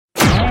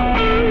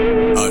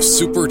a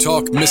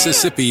SuperTalk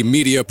Mississippi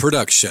media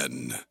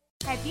production.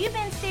 Have you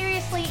been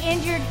seriously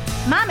injured?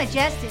 Mama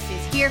Justice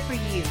is here for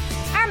you.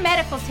 Our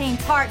medical team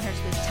partners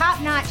with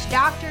top-notch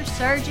doctors,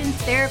 surgeons,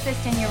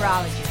 therapists, and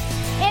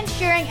urologists,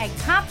 ensuring a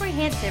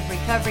comprehensive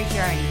recovery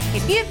journey.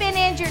 If you've been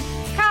injured,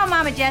 call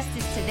Mama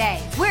Justice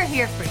today. We're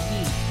here for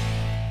you.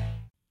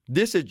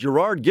 This is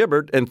Gerard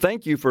Gibbert, and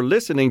thank you for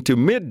listening to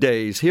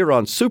Middays here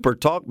on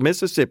SuperTalk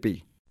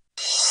Mississippi.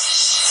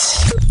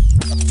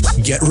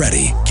 Get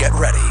ready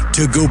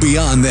to go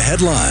beyond the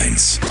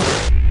headlines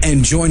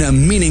and join a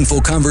meaningful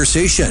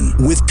conversation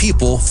with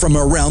people from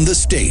around the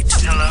state.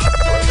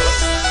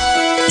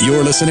 Hello.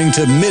 You're listening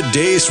to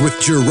Middays with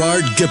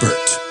Gerard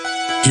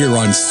Gibbert here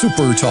on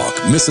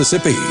SuperTalk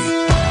Mississippi.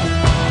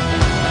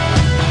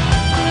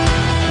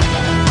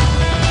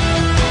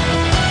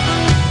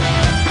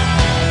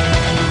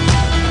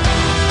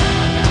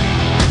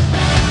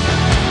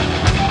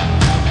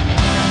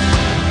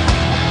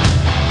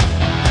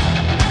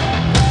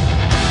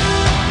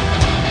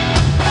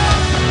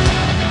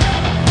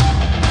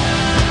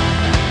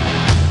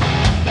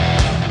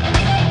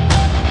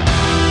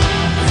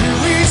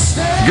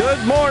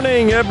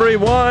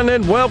 Everyone,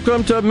 and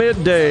welcome to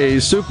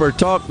Middays Super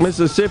Talk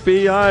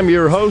Mississippi. I'm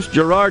your host,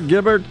 Gerard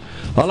Gibbert,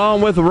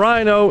 along with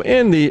Rhino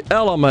in the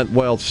Element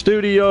Wealth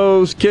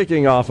Studios,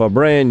 kicking off a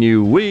brand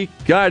new week,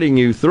 guiding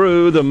you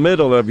through the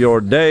middle of your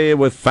day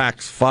with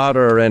facts,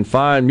 fodder, and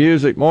fine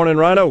music. Morning,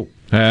 Rhino.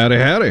 Howdy,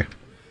 howdy.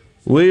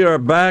 We are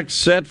back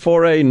set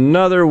for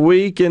another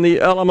week in the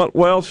Element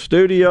Wealth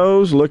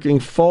Studios. Looking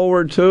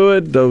forward to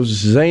it. Those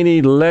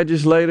zany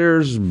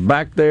legislators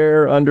back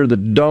there under the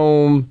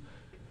dome,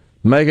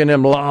 making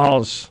them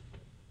laws.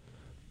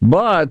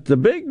 But the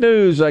big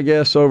news, I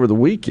guess, over the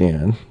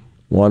weekend,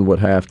 one would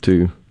have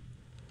to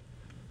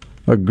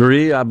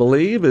agree, I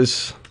believe,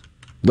 is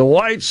the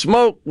white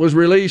smoke was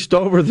released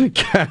over the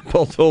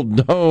Capitol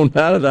dome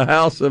out of the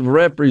House of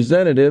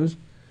Representatives.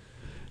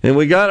 And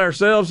we got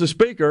ourselves a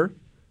speaker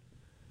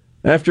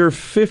after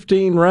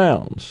 15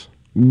 rounds,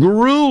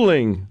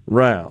 grueling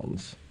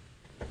rounds.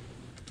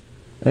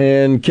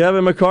 And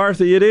Kevin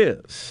McCarthy it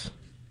is.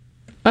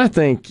 I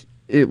think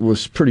it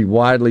was pretty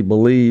widely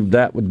believed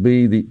that would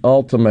be the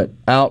ultimate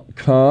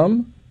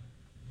outcome.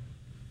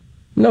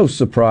 No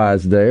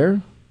surprise there.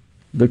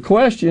 The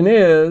question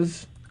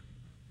is,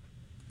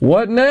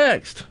 what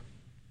next?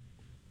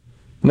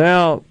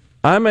 Now,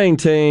 I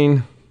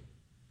maintain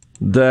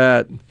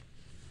that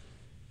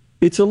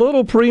it's a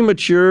little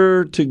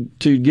premature to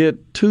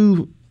get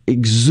too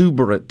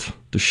exuberant,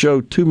 to show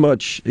too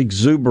much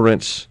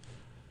exuberance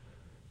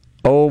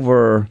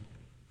over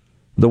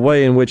the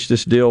way in which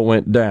this deal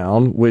went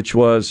down, which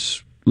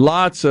was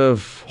lots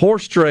of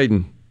horse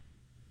trading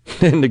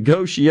and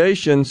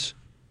negotiations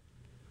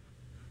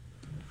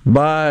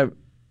by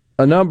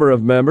a number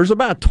of members,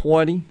 about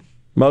 20,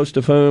 most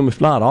of whom, if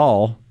not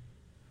all,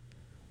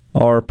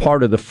 are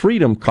part of the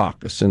Freedom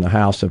Caucus in the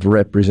House of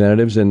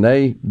Representatives, and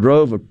they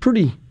drove a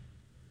pretty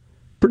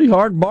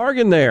hard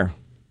bargain there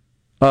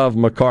of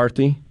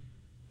McCarthy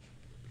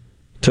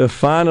to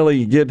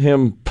finally get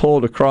him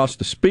pulled across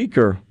the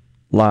speaker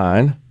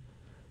line.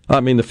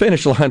 The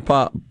finish line,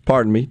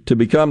 to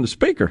become the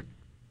speaker.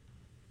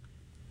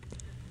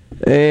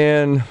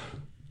 And,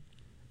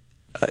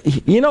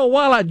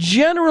 while I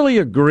generally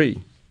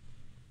agree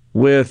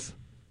with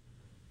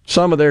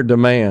some of their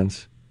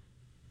demands,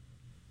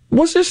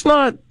 was this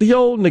not the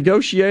old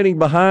negotiating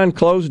behind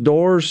closed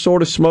doors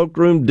sort of smoke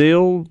room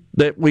deal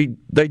that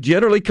they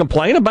generally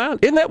complain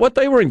about? Isn't that what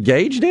they were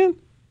engaged in?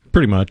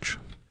 Pretty much.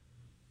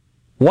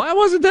 Why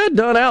wasn't that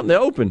done out in the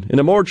open in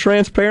a more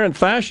transparent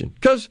fashion?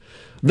 Because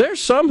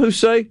there's some who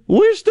say,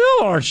 we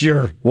still aren't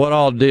sure what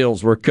all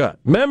deals were cut.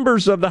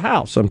 Members of the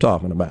House I'm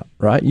talking about,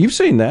 right? You've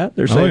seen that.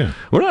 They're saying,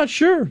 We're not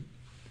sure.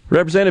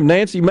 Representative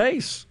Nancy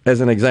Mace,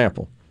 as an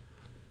example,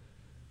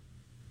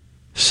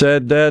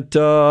 said that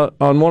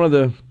on one of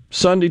the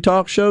Sunday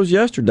talk shows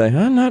yesterday,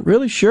 I'm not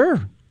really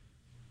sure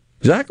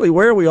exactly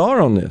where we are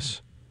on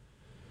this.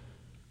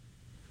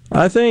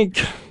 I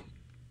think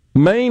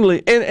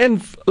mainly,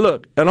 and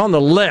look, and on the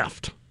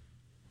left,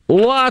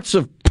 lots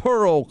of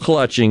pearl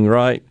clutching,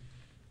 right?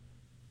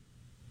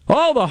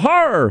 Oh, the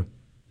horror.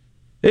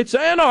 It's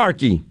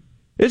anarchy.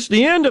 It's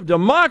the end of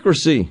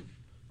democracy.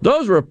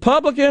 Those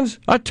Republicans,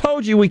 I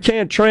told you we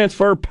can't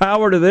transfer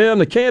power to them.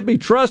 They can't be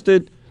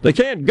trusted. They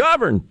can't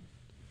govern.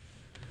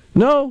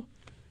 No,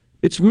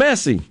 it's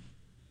messy.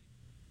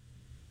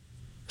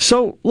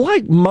 So,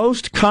 like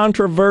most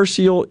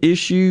controversial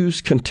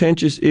issues,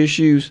 contentious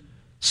issues,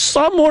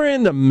 somewhere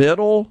in the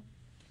middle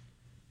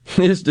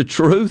is the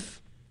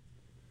truth.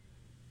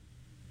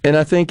 And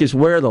I think is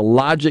where the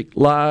logic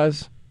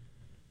lies.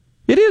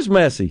 It is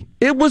messy.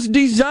 It was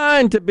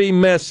designed to be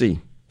messy.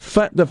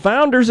 The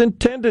founders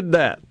intended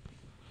that.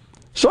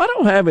 So I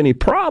don't have any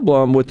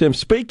problem with them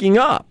speaking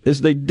up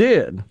as they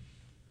did.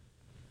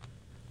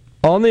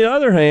 On the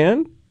other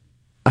hand,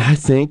 I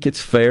think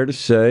it's fair to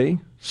say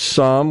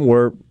some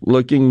were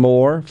looking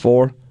more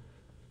for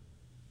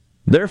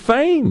their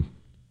fame,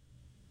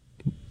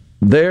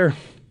 their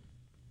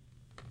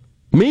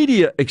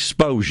media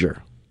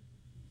exposure,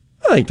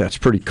 think that's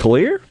pretty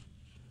clear.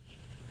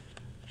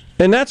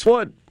 And that's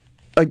what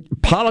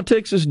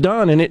politics has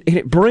done. And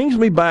it brings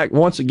me back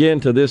once again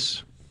to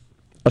this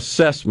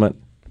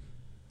assessment,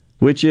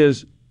 which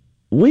is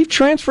we've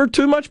transferred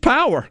too much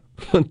power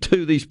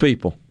to these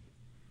people.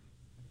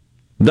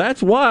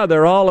 That's why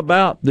they're all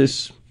about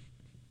this,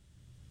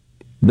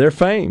 their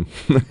fame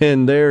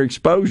and their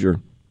exposure.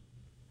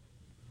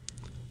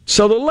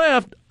 So the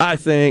left, I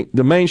think,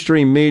 the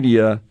mainstream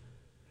media,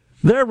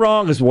 they're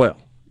wrong as well.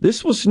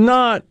 This was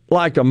not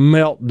like a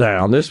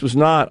meltdown. This was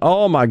not,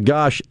 oh my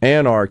gosh,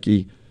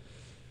 anarchy.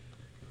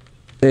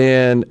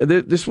 And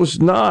this was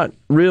not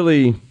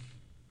really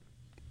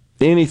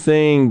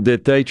anything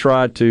that they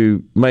tried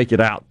to make it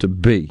out to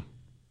be.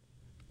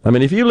 I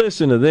mean, if you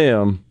listen to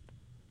them,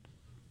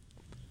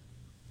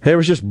 there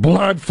was just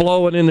blood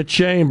flowing in the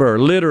chamber,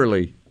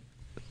 literally.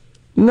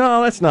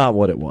 No, that's not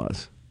what it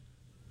was.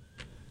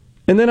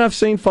 And then I've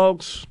seen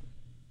folks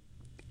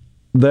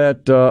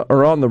that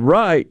are on the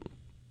right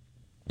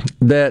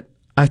that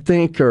I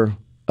think are,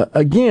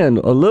 again,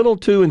 a little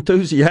too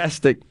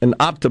enthusiastic and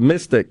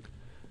optimistic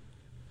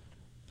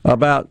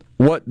about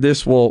what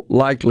this will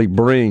likely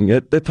bring.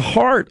 At the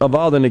heart of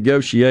all the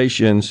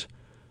negotiations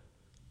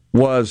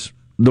was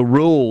the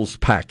rules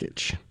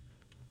package.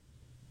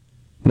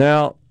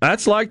 Now,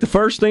 that's like the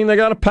first thing they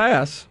got to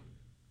pass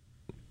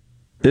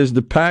is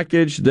the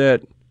package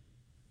that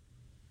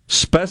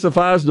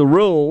specifies the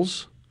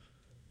rules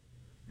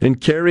in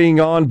carrying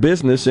on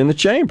business in the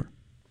chamber.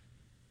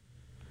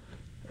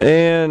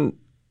 And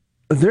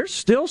there's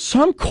still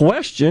some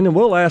question, and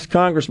we'll ask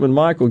Congressman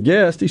Michael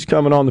Guest, he's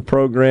coming on the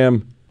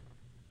program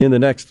in the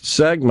next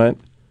segment.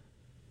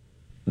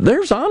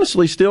 There's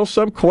honestly still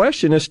some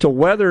question as to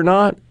whether or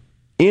not,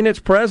 in its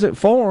present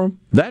form,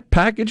 that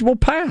package will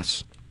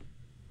pass.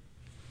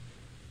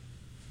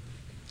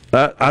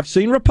 I've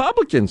seen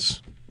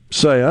Republicans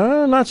say,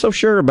 I'm not so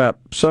sure about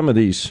some of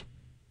these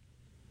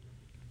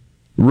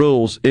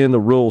rules in the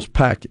rules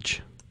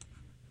package.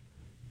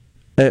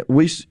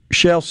 We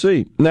shall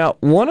see. Now,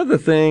 one of the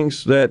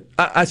things that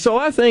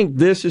I think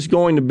this is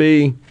going to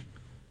be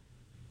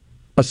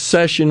a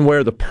session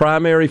where the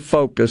primary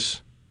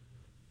focus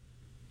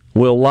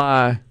will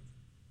lie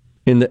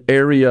in the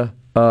area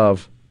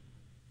of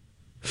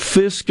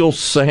fiscal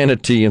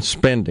sanity and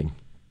spending.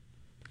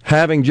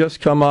 Having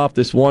just come off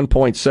this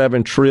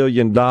 $1.7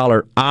 trillion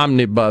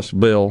omnibus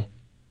bill,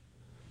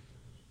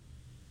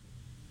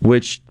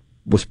 which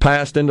was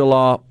passed into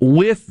law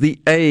with the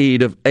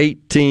aid of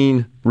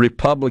 18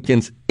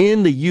 Republicans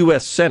in the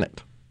U.S.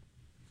 Senate.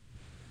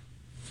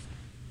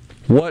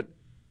 What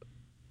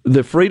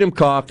the Freedom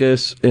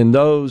Caucus and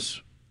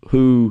those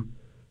who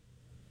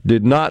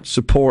did not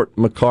support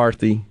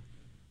McCarthy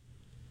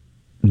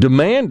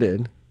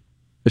demanded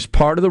as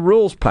part of the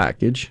rules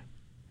package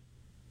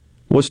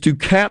was to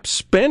cap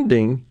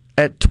spending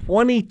at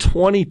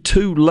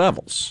 2022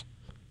 levels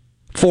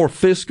for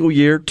fiscal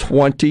year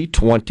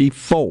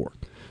 2024.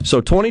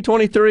 So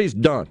 2023 is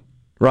done,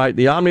 right?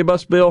 The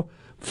omnibus bill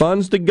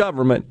funds the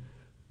government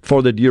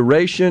for the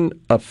duration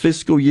of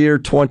fiscal year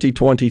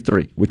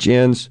 2023, which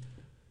ends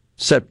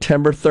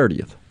September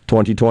 30th,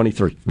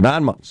 2023.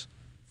 9 months.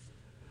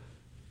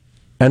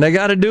 And they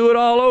got to do it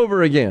all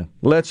over again.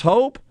 Let's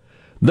hope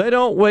they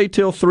don't wait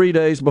till 3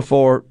 days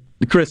before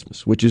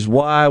Christmas, which is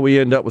why we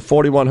end up with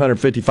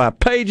 4,155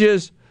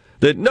 pages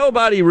that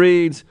nobody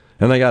reads,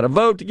 and they got to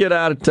vote to get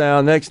out of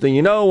town. Next thing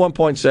you know,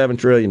 $1.7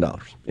 trillion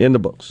in the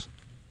books.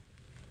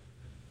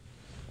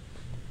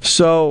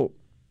 So,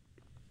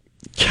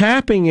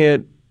 capping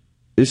it,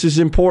 this is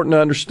important to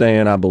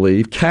understand, I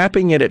believe,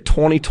 capping it at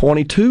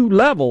 2022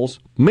 levels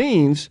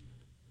means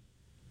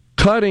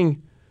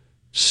cutting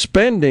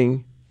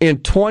spending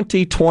in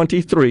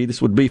 2023.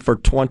 This would be for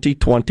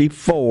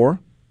 2024.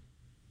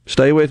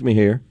 Stay with me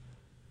here.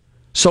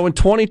 So in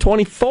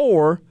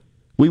 2024,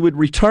 we would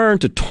return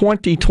to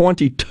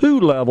 2022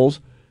 levels,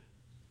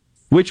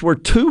 which were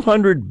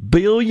 $200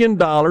 billion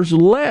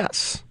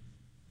less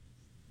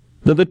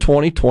than the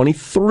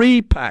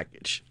 2023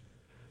 package.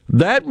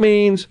 That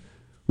means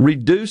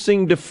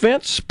reducing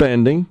defense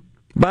spending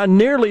by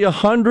nearly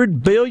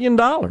 $100 billion.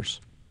 $100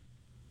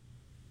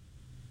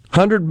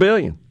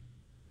 billion.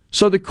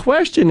 So the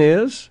question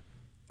is,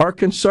 are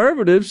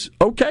conservatives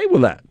okay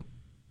with that?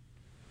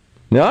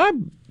 Now, I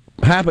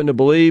happen to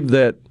believe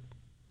that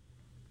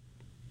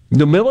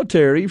the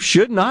military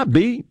should not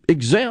be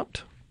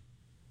exempt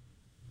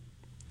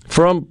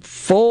from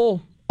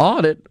full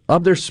audit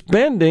of their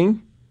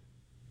spending.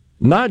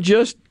 Not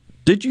just,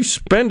 did you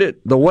spend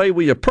it the way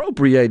we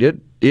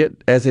appropriated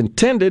it as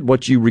intended,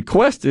 what you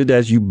requested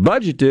as you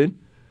budgeted,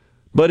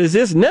 but is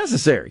this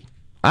necessary?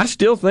 I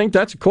still think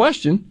that's a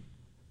question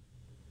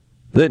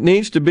that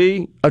needs to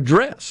be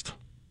addressed.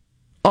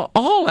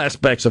 All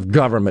aspects of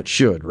government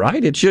should,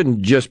 right? It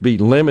shouldn't just be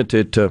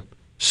limited to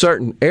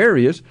certain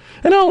areas.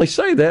 And I only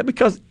say that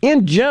because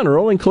in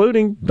general,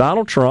 including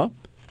Donald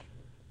Trump,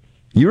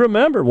 you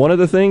remember one of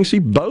the things he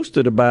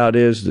boasted about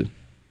is that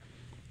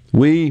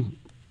we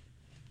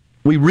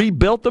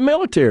rebuilt the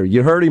military.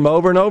 You heard him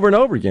over and over and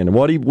over again. And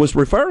what he was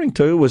referring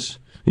to was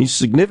He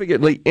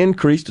significantly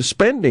increased the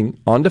spending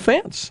on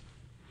defense.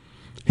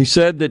 He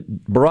said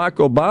that Barack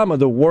Obama,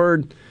 the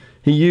word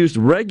he used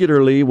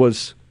regularly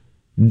was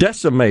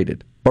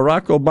decimated.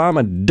 Barack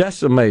Obama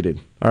decimated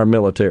our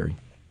military.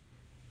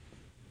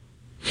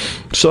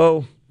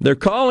 So they're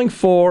calling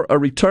for a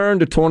return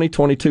to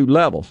 2022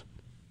 levels.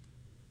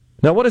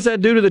 Now, what does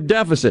that do to the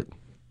deficit?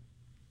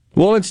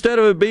 Well, instead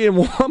of it being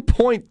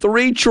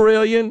 $1.3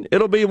 trillion,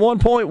 it'll be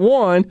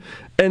 $1.1,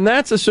 and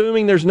that's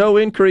assuming there's no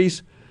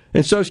increase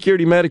in Social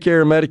Security,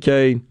 Medicare,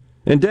 Medicaid,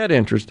 and debt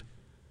interest.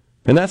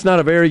 And that's not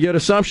a very good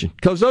assumption,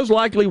 because those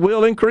likely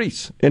will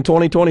increase in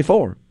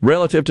 2024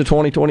 relative to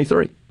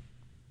 2023.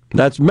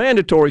 That's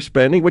mandatory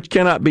spending, which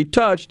cannot be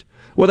touched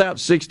without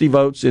 60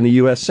 votes in the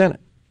U.S. Senate.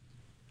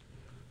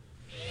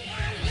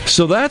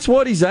 So that's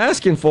what he's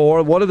asking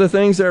for. What are the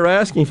things they're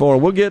asking for?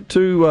 We'll get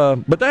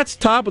to, but that's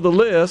top of the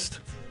list,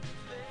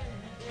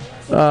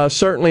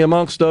 certainly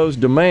amongst those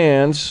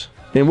demands.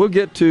 And we'll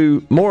get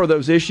to more of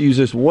those issues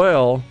as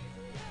well,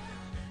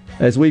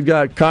 as we've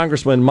got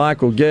Congressman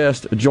Michael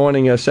Guest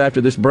joining us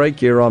after this break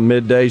here on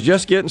Middays.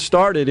 Just getting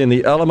started in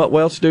the Element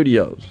Wealth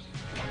Studios.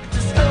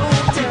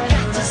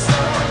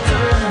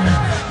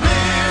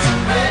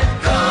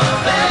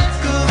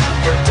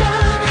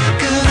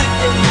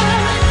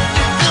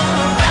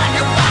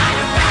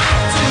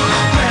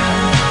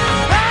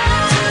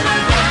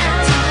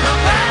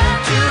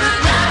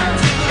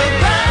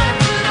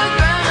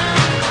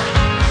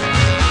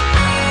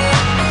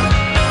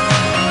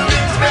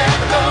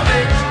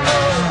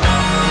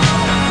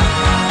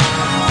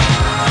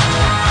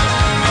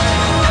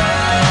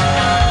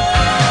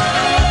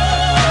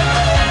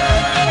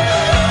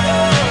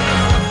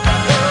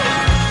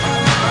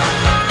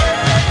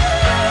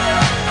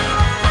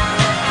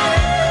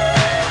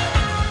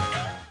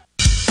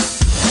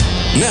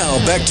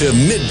 Now back to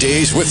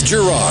Middays with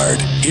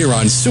Gerard here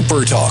on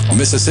Super Talk,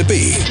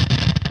 Mississippi.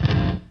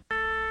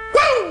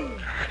 Woo!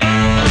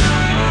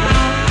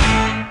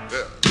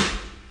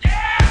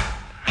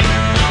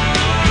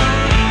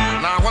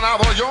 Now, when I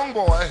was a young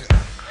boy,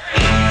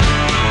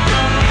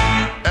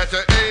 at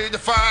the age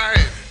of 5,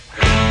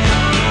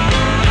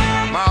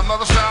 my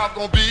mother said I was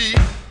gonna be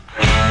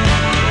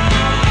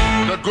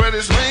the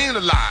greatest man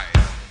alive.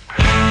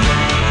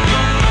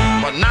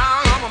 But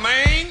now I'm a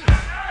man.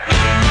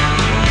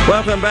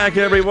 Welcome back,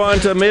 everyone,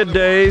 to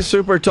Middays,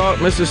 Super Talk,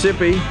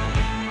 Mississippi.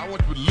 I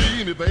want you to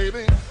believe me,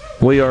 baby.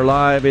 We are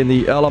live in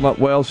the Element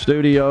Wealth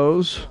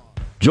Studios.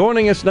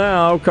 Joining us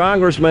now,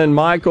 Congressman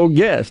Michael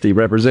Guest. He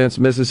represents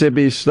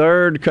Mississippi's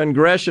 3rd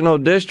Congressional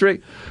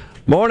District.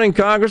 Morning,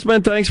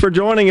 Congressman. Thanks for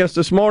joining us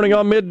this morning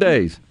on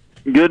Middays.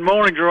 Good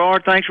morning,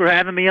 Gerard. Thanks for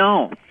having me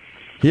on.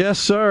 Yes,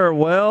 sir.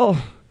 Well,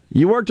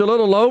 you worked a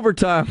little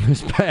overtime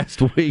this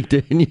past week,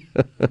 didn't you?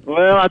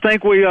 Well, I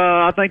think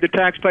the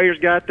taxpayers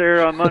got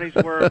their money's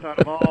worth out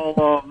of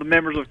all the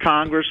members of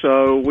Congress.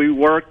 So we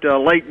worked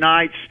late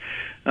nights,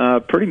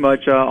 pretty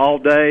much all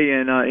day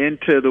and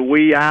into the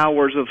wee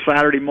hours of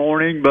Saturday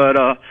morning. But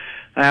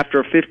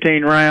after a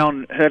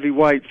 15-round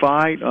heavyweight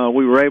fight,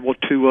 we were able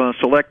to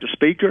select a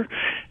speaker,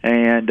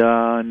 and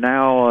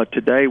now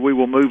today we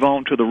will move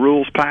on to the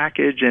rules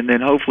package, and then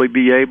hopefully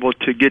be able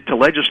to get to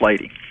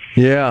legislating.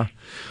 Yeah.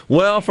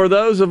 Well, for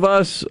those of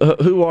us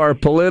who are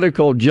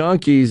political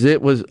junkies,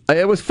 it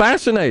was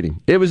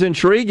fascinating. It was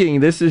intriguing.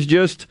 This is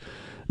just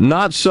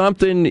not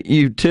something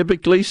you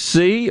typically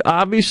see.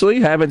 Obviously,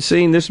 haven't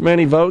seen this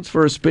many votes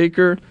for a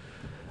speaker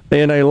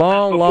in a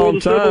long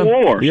time. Civil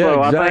War. Yeah,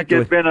 so exactly. I think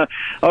it's been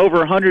over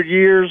 100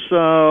 years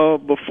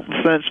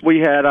since we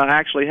had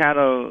actually had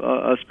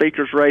a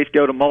speaker's race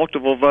go to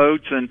multiple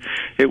votes, and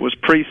it was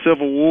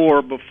pre-Civil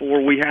War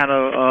before we had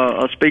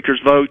a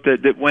speaker's vote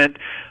that went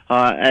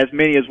as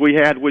many as we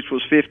had, which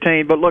was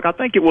 15. But look, I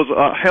think it was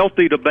a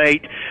healthy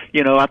debate.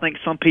 You know, I think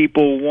some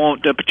people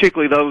want,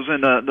 particularly those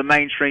in the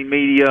mainstream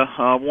media,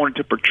 wanted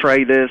to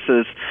portray this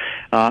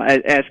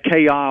as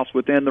chaos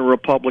within the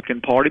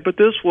Republican Party. But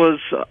this was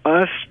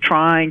us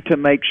trying to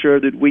make sure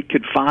that we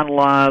could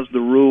finalize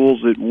the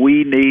rules that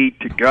we need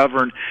to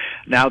govern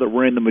now that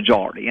we're in the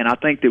majority. And I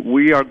think that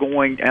we are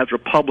going, as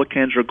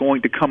Republicans, are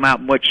going to come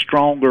out much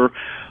stronger.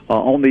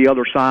 On the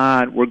other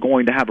side, we're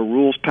going to have a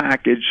rules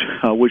package,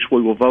 which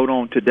we will vote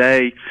on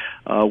today,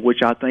 which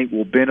I think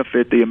will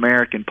benefit the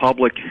American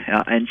public.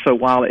 And so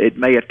while it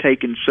may have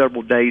taken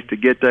several days to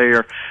get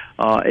there,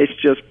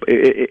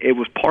 it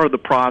was part of the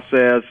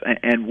process,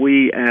 and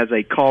we as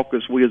a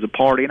caucus, we as a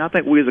party, and I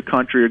think we as a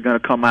country are going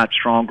to come out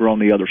stronger on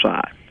the other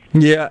side.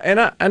 Yeah,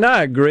 and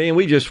I agree, and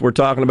we just were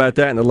talking about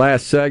that in the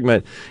last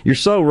segment. You're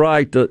so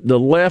right. The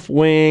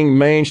left-wing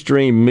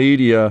mainstream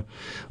media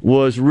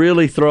was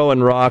really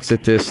throwing rocks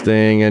at this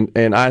thing,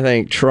 and I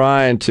think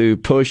trying to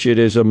push it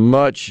as a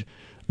much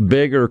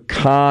bigger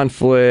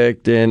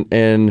conflict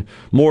and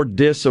more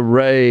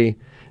disarray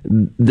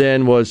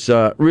than was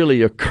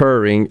really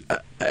occurring.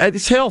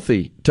 It's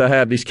healthy to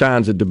have these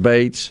kinds of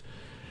debates.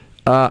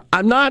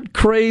 I'm not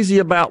crazy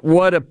about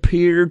what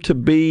appeared to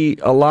be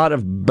a lot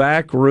of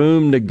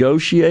backroom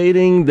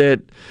negotiating that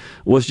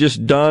was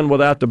just done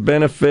without the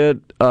benefit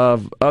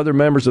of other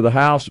members of the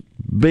House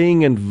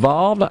being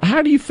involved?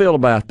 How do you feel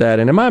about that?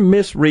 And am I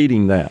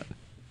misreading that?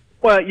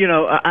 Well,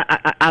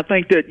 I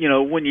think that,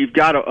 when you've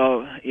got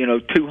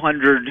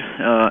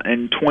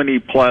 220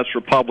 plus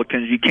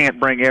Republicans, you can't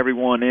bring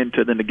everyone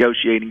into the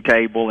negotiating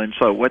table. And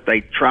so what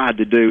they tried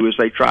to do is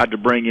they tried to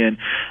bring in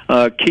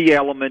key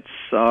elements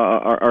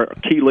or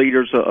key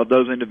leaders of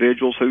those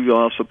individuals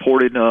who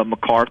supported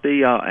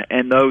McCarthy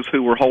and those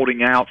who were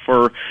holding out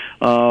for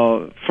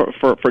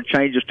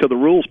changes to the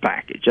rules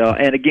package.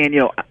 And again,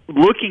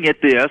 looking at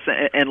this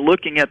and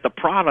looking at the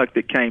product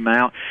that came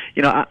out,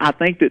 I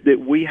think that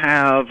we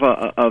have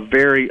a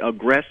very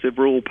aggressive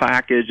rule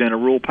package and a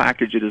rule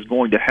package that is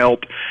going to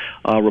help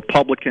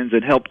Republicans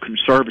and help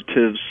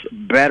conservatives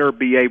better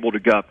be able to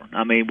govern.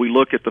 I mean, we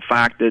look at the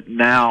fact that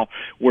now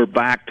we're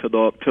back to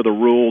the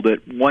rule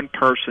that one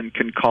person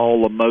can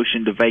call a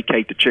motion to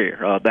vacate the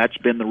chair. That's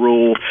been the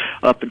rule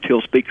up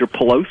until Speaker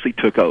Pelosi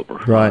took over.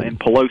 Right. And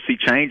Pelosi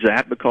changed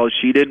that because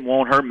she didn't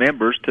want her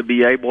members to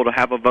be able to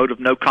have a vote of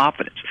no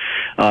confidence.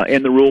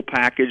 In the rule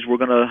package, we're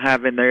going to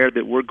have in there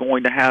that we're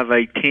going to have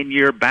a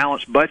 10-year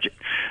balanced budget.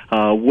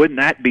 Wouldn't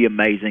that be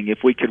amazing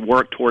if we could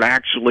work toward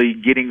actually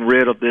getting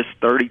rid of this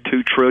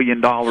 $32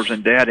 trillion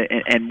in debt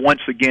and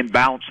once again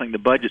balancing the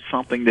budget,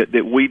 something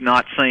that we've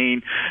not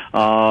seen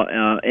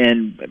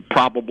in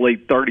probably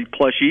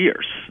 30-plus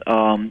years.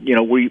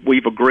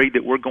 We've agreed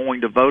that we're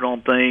going to vote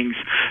on things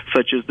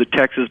such as the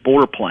Texas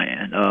border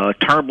plan,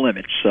 term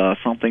limits,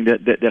 something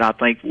that I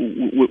think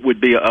would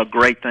be a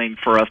great thing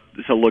for us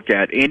to look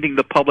at, ending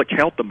the public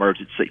health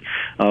emergency.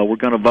 We're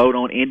going to vote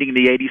on ending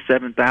the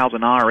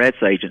 87,000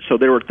 IRS agents. So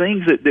there are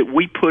things that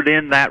we put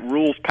in that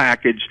rules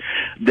package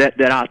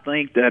that I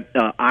think that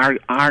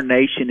our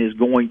nation is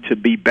going to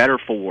be better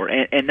for.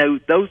 And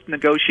those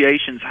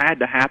negotiations had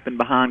to happen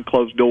behind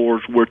closed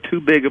doors. We're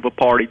too big of a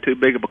party, too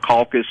big of a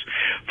caucus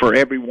for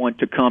everyone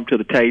to come to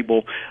the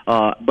table.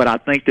 But I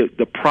think that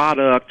the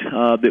product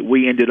that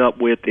we ended up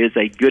with is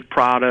a good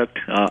product.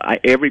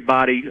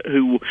 Everybody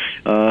who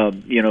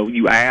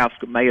you ask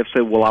may have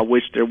said, well, I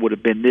wish there would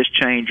have been this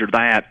change or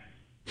that.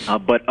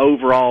 But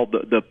overall,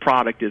 the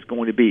product is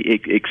going to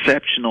be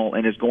exceptional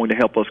and is going to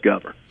help us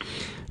govern.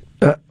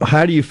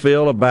 How do you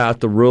feel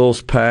about the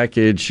rules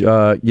package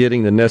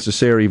getting the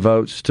necessary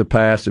votes to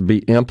pass and be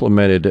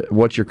implemented?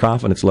 What's your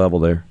confidence level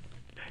there?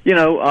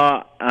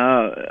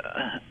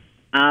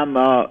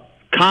 I'm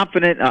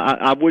confident.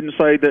 I wouldn't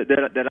say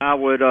that I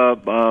would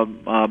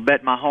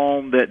bet my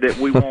home that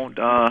we won't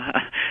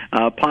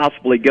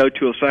possibly go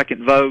to a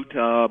second vote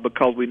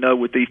because we know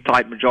with these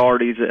tight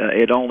majorities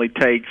it only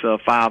takes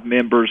 5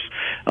 members,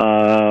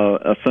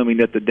 assuming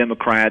that the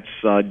Democrats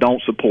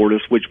don't support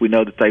us, which we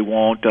know that they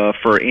won't,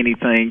 for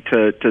anything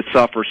to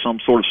suffer some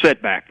sort of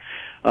setback.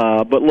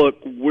 But look,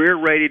 we're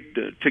ready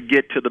to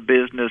get to the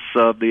business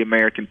of the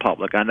American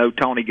public. I know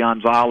Tony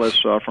Gonzalez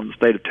from the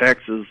state of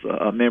Texas,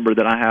 a member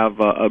that I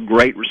have a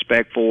great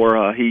respect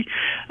for. He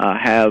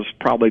has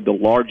probably the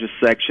largest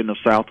section of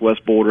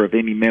southwest border of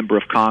any member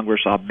of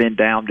Congress. I've been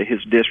down to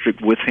his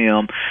district with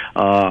him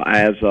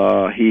as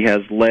he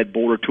has led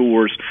border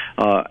tours.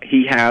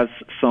 He has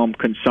some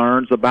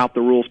concerns about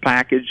the rules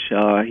package.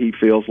 He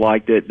feels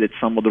like that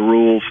some of the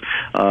rules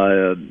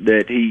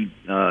that he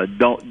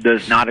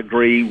does not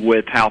agree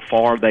with how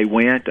far they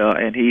went,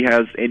 and he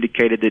has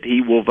indicated that he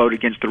will vote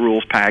against the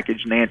rules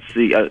package.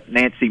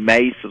 Nancy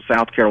Mace of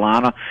South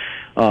Carolina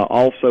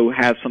also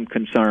has some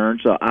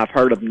concerns. I've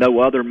heard of no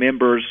other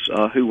members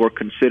who are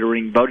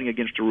considering voting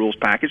against the rules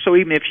package. So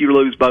even if you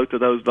lose both of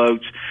those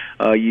votes,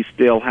 you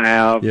still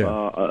have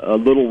a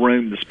little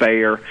room to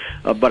spare.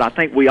 But I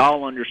think we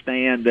all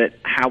understand that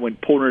how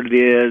important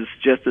it is,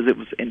 just as it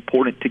was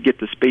important to get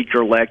the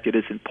speaker elected,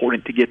 it's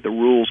important to get the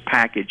rules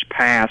package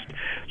passed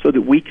so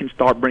that we can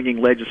start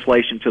bringing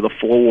legislation to the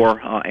floor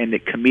and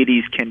that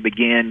committees can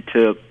begin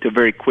to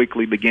very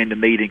quickly begin to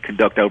meet and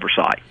conduct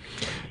oversight.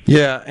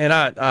 Yeah, and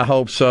I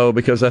hope so,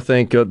 because I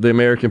think the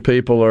American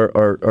people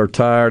are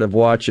tired of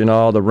watching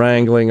all the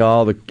wrangling,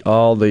 all the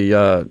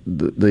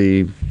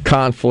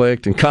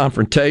conflict and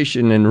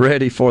confrontation, and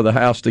ready for the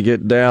House to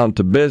get down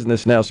to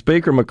business. Now,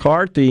 Speaker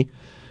McCarthy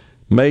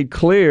made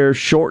clear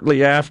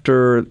shortly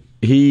after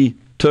he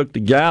took the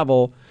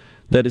gavel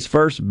that his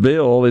first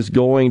bill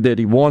that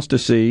he wants to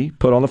see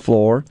put on the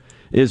floor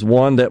is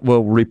one that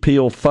will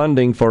repeal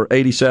funding for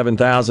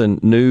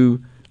 87,000 new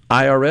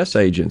IRS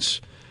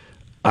agents.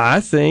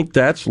 I think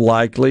that's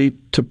likely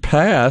to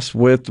pass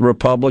with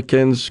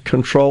Republicans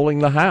controlling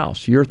the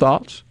House. Your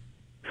thoughts?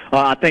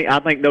 I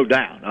think no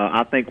doubt.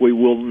 I think we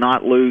will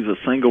not lose a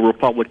single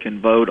Republican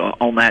vote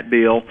on that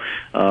bill.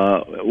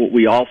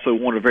 We also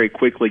want to very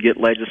quickly get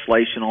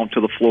legislation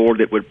onto the floor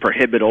that would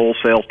prohibit oil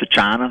sales to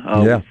China.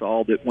 We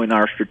saw that when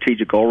our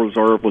strategic oil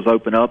reserve was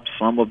opened up,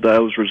 some of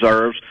those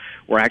reserves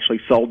were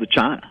actually sold to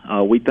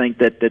China. We think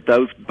that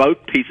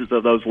both pieces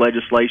of those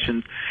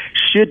legislations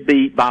should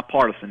be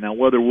bipartisan. Now,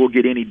 whether we'll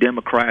get any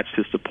Democrats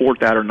to support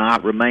that or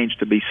not remains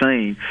to be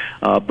seen.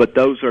 But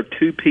those are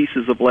two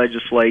pieces of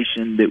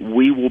legislation that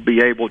we will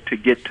be able to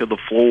get to the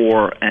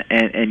floor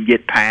and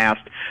get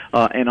passed.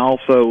 And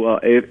also,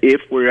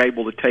 if we're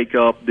able to take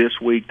up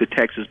this week the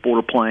Texas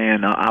border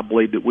plan, I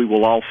believe that we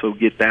will also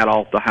get that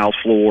off the House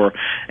floor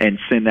and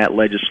send that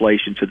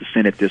legislation to the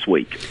Senate this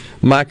week.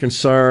 My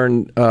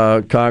concern,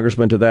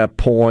 Congressman, to that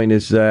point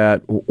is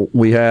that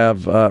we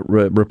have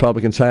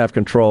Republicans have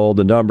control.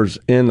 The numbers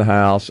in the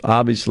House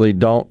obviously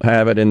don't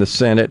have it in the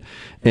Senate,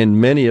 and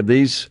many of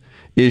these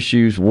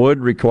issues would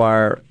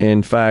require,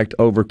 in fact,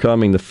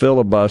 overcoming the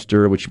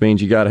filibuster, which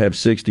means you got to have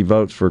 60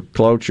 votes for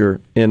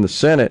cloture in the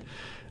Senate.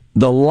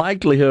 The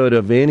likelihood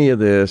of any of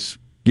this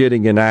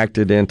getting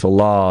enacted into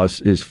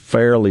laws is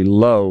fairly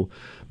low.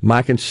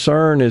 My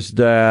concern is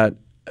that,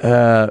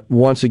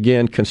 once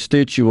again,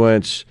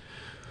 constituents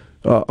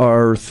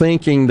are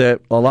thinking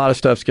that a lot of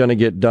stuff's going to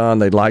get done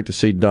they'd like to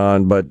see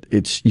done, but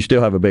you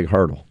still have a big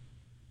hurdle.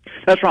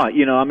 That's right.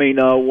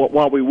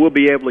 While we will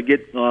be able to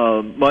get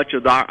much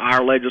of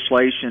our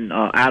legislation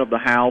out of the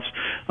House,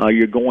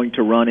 you're going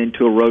to run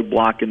into a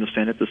roadblock in the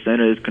Senate. The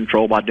Senate is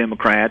controlled by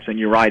Democrats, and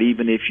you're right,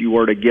 even if you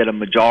were to get a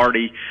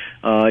majority,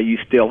 you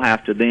still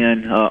have to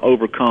then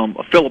overcome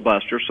a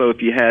filibuster. So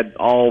if you had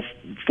all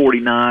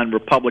 49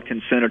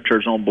 Republican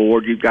senators on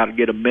board, you've got to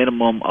get a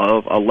minimum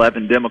of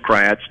 11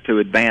 Democrats to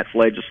advance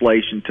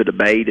legislation to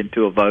debate and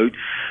to a vote.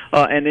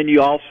 And then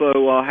you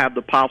also have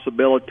the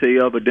possibility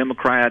of a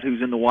Democrat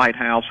who's in the White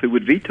House who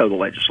would veto the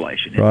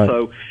legislation. Right. And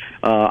so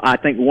I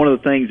think one of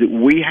the things that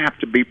we have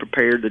to be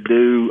prepared to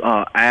do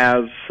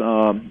as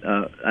a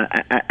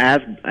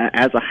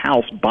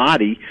House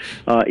body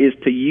is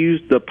to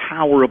use the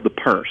power of the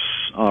purse.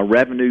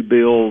 Revenue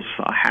bills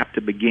have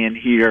to begin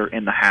here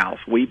in the House.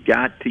 We've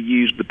got to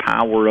use the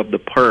power of the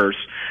purse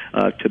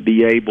to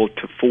be able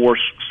to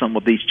force some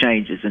of these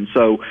changes. And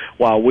so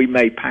while we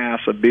may pass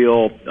a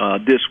bill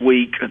this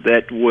week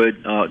that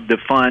would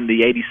defund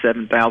the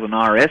 87,000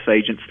 IRS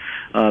agents,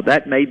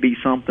 that may be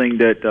something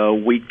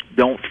that we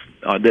don't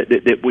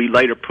that we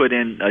later put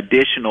in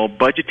additional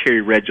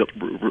budgetary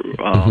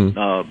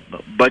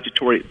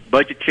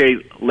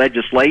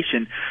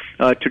legislation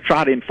to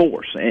try to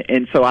enforce.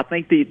 And so I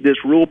think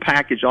this rule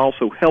package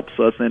also helps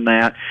us in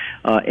that,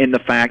 in the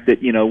fact that,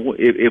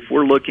 if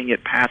we're looking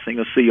at passing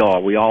a CR,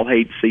 we all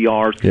hate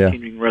CRs,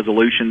 continuing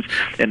resolutions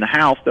in the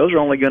House, those are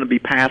only going to be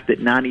passed at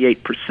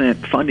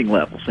 98% funding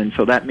levels. And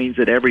so that means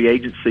that every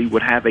agency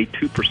would have a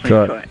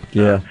 2% cut.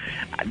 Yeah.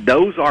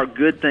 Those are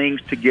good things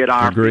to get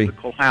our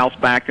physical House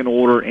back in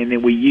order, and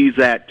then we use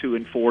that to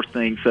enforce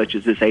things such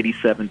as this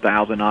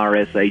 87,000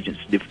 IRS agents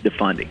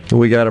defunding.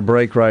 We got a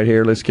break right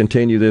here. Let's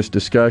continue this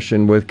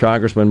discussion with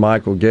Congressman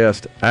Michael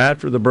Guest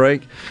after the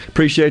break.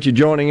 Appreciate you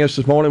joining us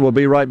this morning. We'll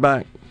be right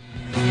back.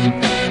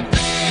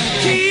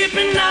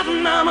 Keeping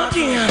nothing on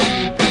again.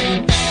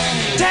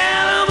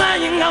 Tell her where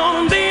you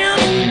gonna be.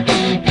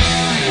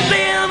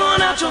 Live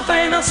on out your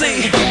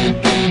fantasy.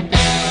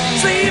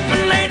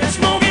 Sleeping late and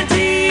smoking.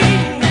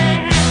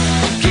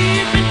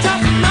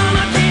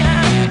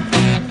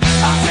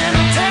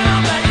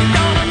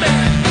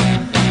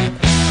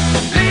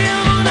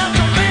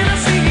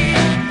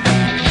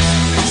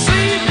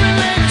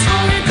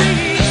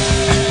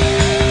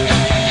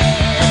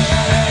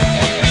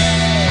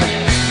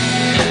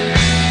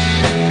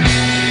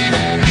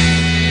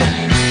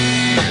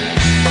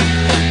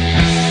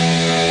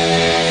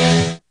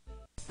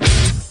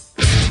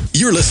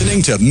 You're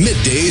listening to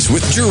Middays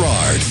with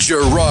Gerard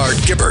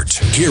Gibbert,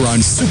 here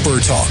on Super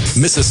Talk,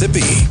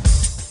 Mississippi.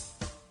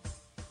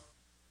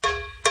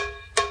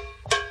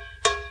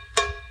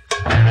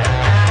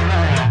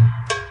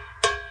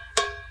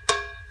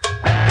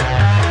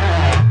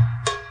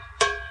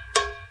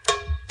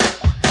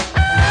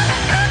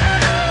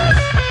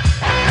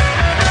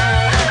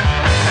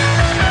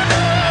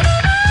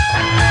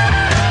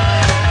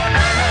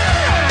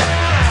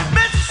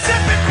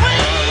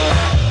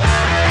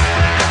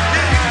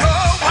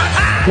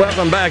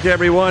 Welcome back,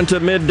 everyone, to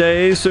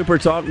Middays, Super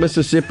Talk,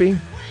 Mississippi.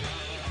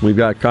 We've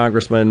got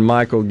Congressman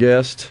Michael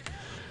Guest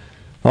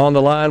on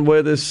the line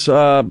with us.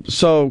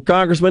 So,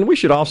 Congressman, we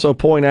should also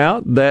point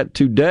out that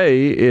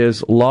today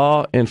is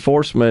Law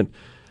Enforcement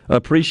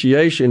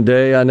Appreciation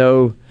Day. I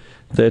know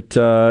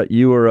that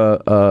you are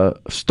a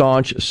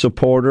staunch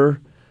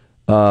supporter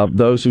of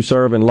those who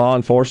serve in law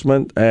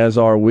enforcement, as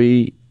are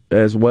we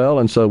as well.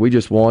 And so we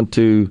just want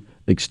to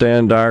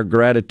extend our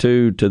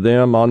gratitude to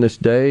them on this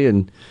day,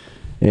 and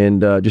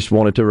just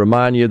wanted to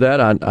remind you of that.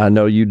 I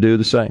know you do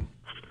the same.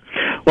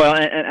 Well,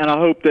 and I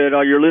hope that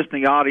your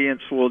listening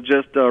audience will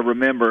just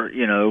remember,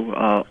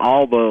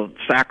 all the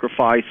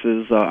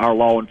sacrifices our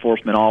law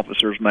enforcement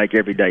officers make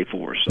every day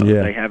for us.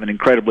 They have an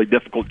incredibly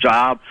difficult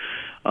job.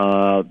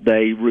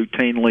 They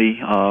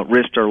routinely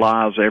risk their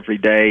lives every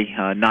day,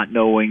 not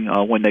knowing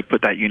when they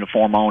put that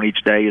uniform on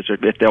each day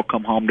if they'll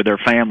come home to their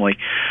family.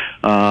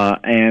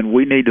 And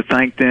we need to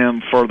thank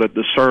them for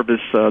the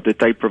service that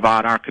they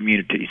provide our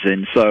communities.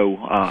 And so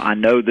I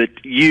know that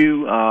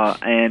you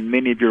and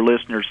many of your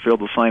listeners feel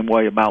the same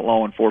way about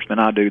law enforcement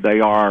I do. They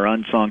are our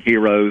unsung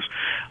heroes,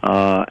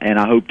 and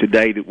I hope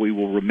today that we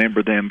will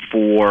remember them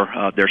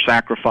for their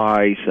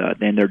sacrifice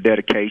and their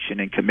dedication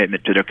and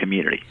commitment to their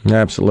community.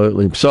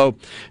 Absolutely. So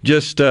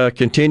just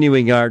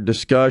continuing our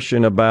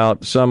discussion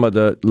about some of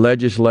the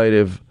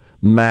legislative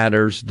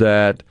matters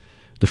that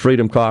the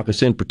Freedom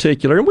Caucus in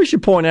particular, and we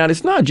should point out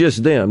it's not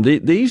just them.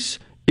 These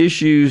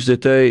issues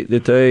that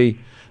they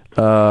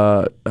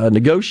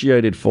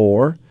negotiated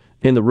for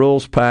in the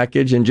rules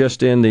package and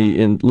just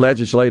in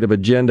legislative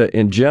agenda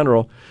in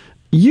general,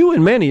 you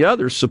and many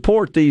others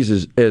support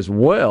these as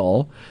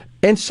well,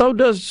 and so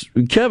does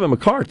Kevin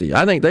McCarthy.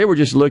 I think they were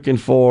just looking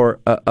for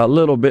a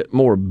little bit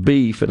more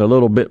beef and a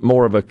little bit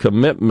more of a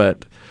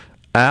commitment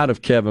out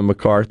of Kevin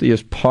McCarthy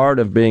as part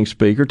of being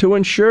Speaker to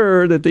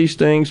ensure that these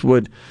things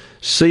would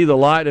see the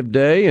light of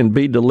day and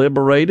be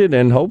deliberated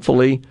and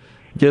hopefully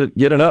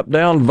get an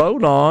up-down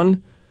vote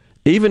on,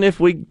 even if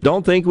we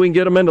don't think we can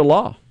get them into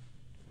law.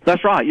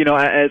 That's right.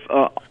 As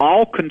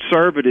all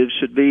conservatives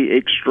should be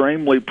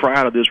extremely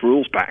proud of this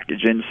rules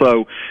package. And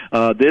so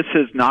this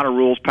is not a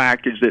rules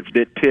package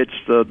that pits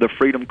the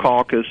Freedom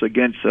Caucus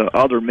against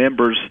other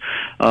members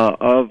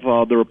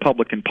of the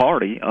Republican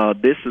Party.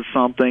 This is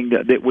something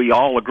that we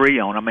all agree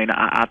on. I mean,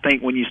 I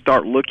think when you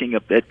start looking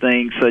at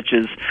things such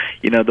as,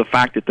 the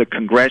fact that the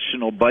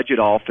Congressional Budget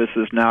Office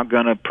is now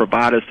going to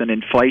provide us an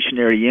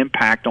inflationary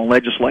impact on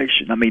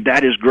legislation. I mean,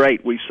 that is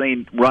great. We've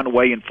seen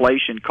runaway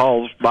inflation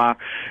caused by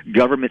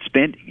government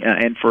spending,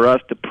 and for us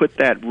to put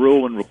that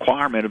rule and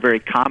requirement, a very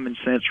common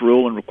sense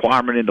rule and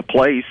requirement into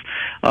place,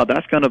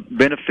 that's going to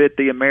benefit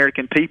the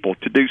American people.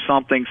 To do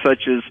something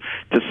such as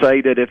to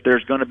say that if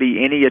there's going to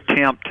be any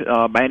attempt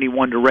by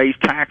anyone to raise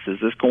taxes,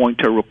 it's going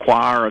to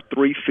require a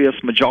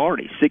 3/5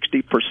 majority.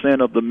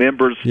 60% of the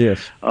members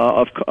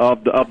of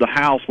the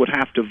House would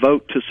have to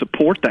vote to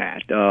support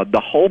that.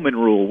 The Holman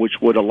rule, which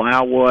would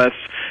allow us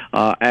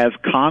as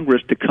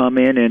Congress to come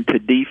in and to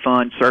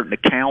defund certain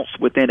accounts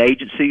within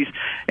agencies,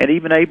 and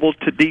even able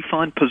to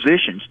defund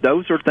positions.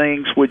 Those are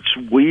things which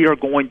we are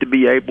going to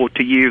be able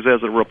to use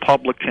as a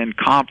Republican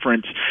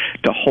conference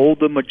to hold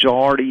the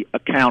majority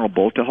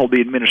accountable, to hold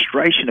the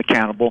administration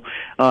accountable,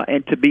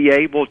 and to be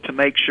able to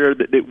make sure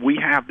that we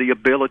have the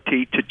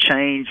ability to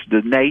change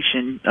the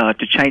nation,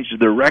 to change the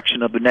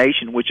direction of the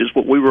nation, which is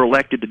what we were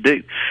elected to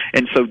do.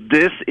 And so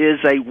this is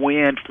a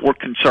win for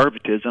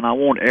conservatives, and I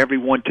want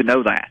everyone to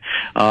know that.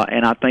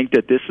 And I think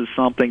that this is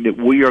something that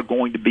we are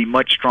going to be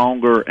much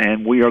stronger,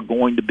 and we are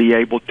going to be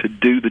able to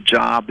do the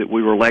job that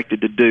we were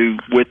elected to do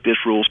with this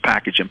rules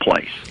package in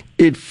place.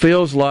 It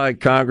feels like,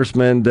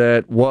 Congressman,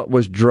 that what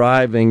was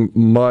driving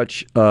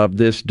much of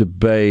this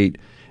debate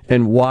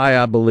and why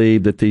I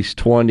believe that these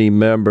 20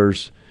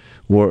 members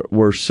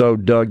were so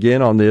dug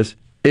in on this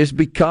is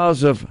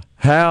because of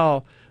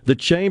how the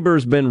chamber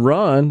has been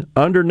run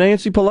under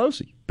Nancy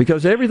Pelosi.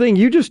 Because everything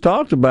you just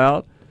talked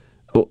about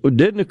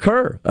didn't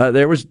occur.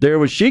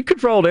 She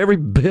controlled every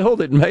bill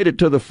that made it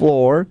to the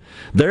floor.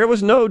 There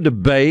was no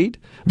debate.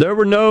 There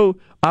were no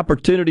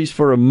opportunities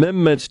for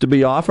amendments to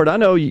be offered. I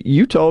know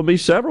you told me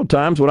several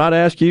times when I'd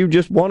ask you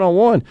just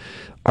one-on-one,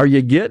 are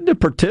you getting to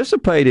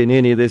participate in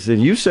any of this?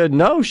 And you said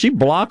no. She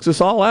blocks us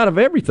all out of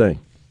everything.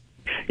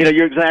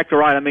 You're exactly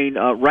right. I mean,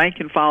 rank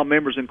and file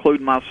members,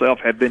 including myself,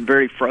 have been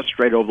very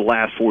frustrated over the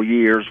last 4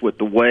 years with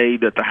the way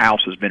that the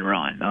House has been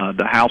run.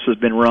 The House has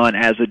been run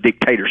as a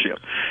dictatorship.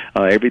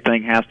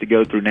 Everything has to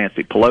go through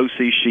Nancy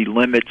Pelosi. She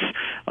limits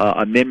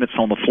amendments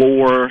on the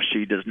floor.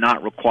 She does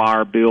not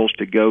require bills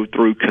to go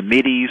through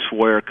committees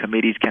where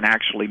committees can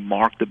actually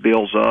mark the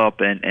bills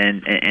up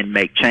and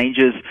make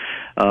changes.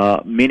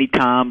 Many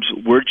times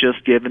we're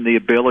just given the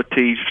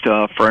ability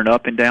for an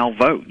up and down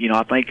vote.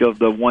 I think of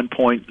the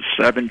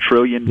 $1.7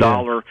 trillion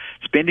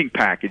spending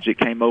package that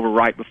came over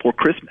right before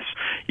Christmas.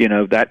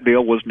 That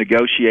bill was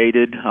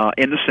negotiated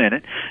in the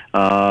Senate.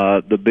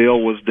 The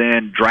bill was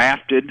then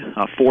drafted.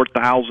 A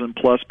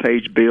 4,000-plus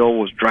page bill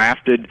was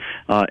drafted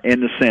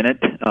in the Senate,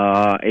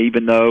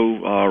 even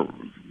though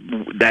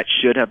that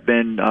should have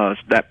been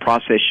that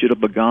process should have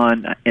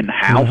begun in the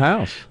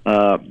House.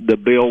 The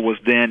bill was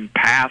then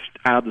passed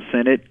out of the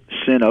Senate,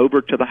 sent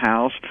over to the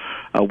House.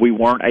 We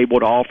weren't able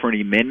to offer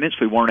any amendments.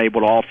 We weren't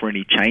able to offer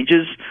any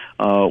changes.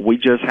 We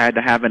just had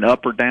to have an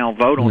up or down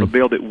vote on a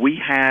bill that we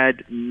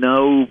had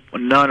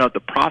none of the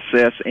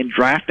process in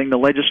drafting the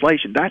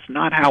legislation. That's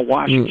not how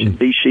Washington,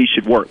 D.C.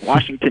 should work.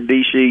 Washington,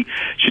 D.C.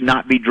 should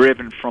not be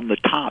driven from the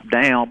top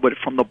down, but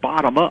from the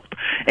bottom up.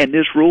 And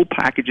this rule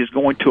package is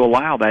going to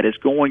allow that. It's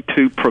going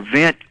to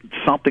prevent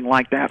something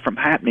like that from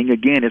happening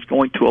again. It's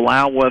going to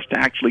allow us to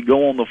actually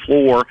go on the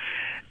floor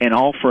and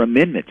offer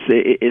amendments.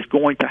 It's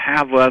going to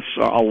have us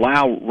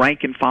allow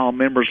rank-and-file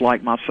members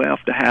like myself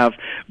to have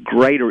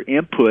greater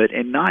input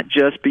and not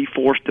just be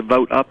forced to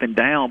vote up and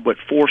down, but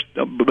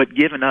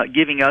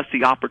giving us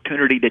the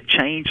opportunity to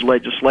change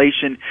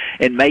legislation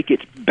and make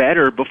it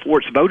better before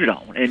it's voted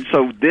on. And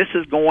so this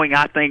is going,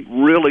 I think,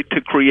 really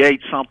to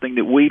create something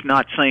that we've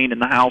not seen in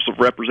the House of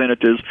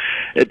Representatives,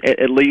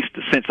 at least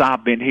since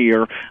I've been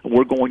here.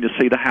 We're going to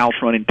see the House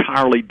run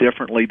entirely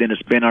differently than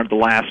it's been under the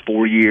last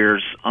 4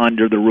 years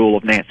under the rule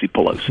of Nancy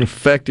Pelosi.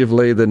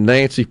 Effectively, the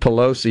Nancy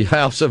Pelosi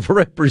House of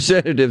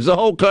Representatives. The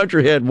whole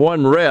country had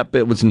one rep.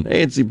 It was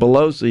Nancy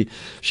Pelosi.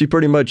 She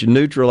pretty much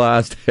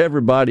neutralized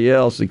everybody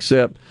else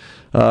except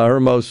her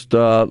most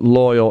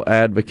loyal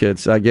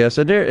advocates, I guess.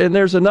 And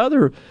there's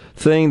another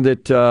thing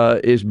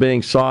that is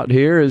being sought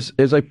here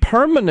is a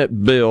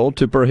permanent bill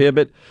to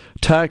prohibit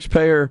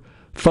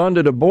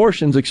taxpayer-funded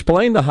abortions.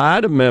 Explain the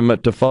Hyde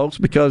Amendment to folks,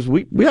 because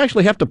we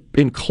actually have to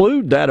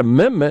include that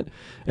amendment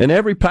in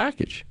every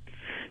package.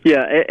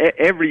 Yeah,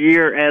 every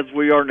year as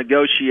we are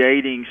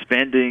negotiating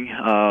spending,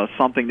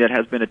 something that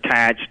has been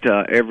attached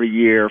every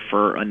year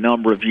for a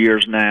number of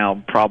years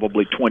now,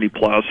 probably 20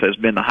 plus, has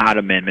been the Hyde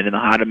Amendment. And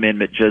the Hyde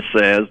Amendment just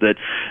says that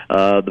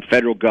the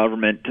federal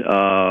government,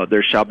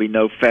 there shall be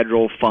no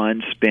federal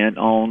funds spent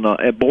on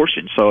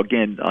abortion. So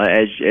again,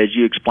 as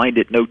you explained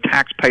it, no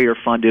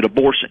taxpayer-funded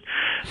abortion.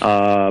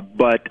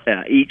 But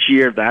each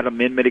year that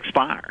amendment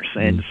expires.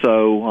 And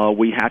so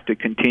we have to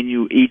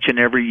continue each and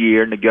every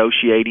year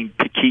negotiating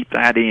to keep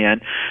that in.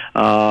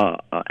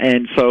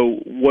 And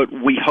so what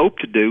we hope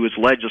to do is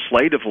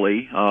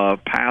legislatively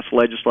pass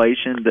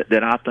legislation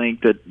that I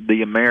think that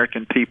the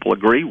American people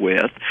agree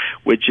with,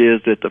 which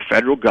is that the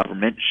federal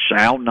government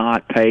shall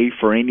not pay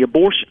for any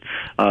abortion.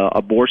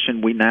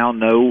 Abortion, we now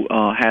know,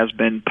 has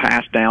been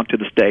passed down to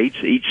the states.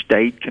 Each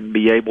state can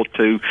be able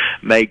to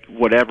make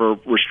whatever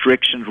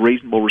restrictions,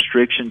 reasonable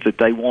restrictions that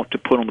they want to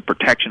put on the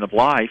protection of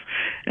life.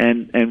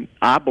 And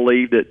I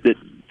believe that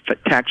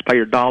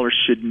taxpayer dollars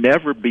should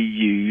never be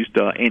used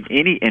in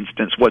any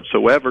instance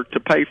whatsoever to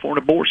pay for an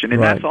abortion.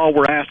 And that's all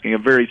we're asking, a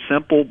very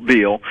simple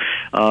bill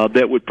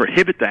that would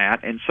prohibit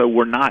that. And so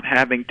we're not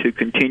having to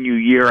continue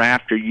year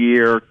after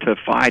year to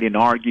fight and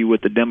argue with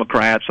the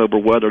Democrats over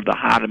whether the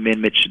Hyde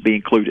Amendment should be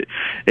included.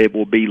 It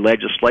will be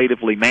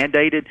legislatively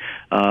mandated.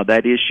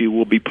 That issue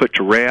will be put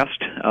to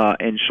rest,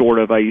 and short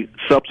of a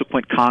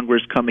subsequent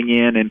Congress coming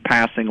in and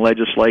passing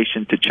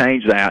legislation to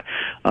change that,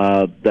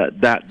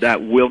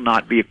 that will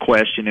not be a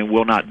question and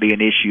will not be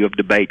an issue of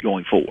debate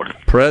going forward.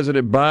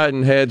 President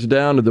Biden heads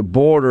down to the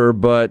border,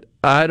 but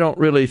I don't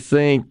really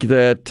think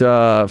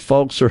that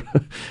folks are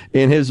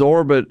in his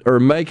orbit are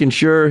making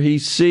sure he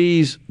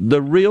sees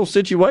the real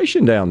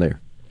situation down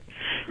there.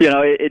 You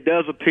know, it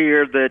does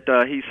appear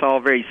that he saw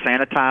a very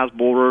sanitized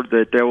border,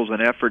 that there was an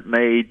effort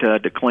made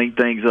to clean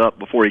things up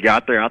before he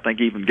got there. I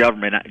think even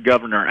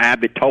Governor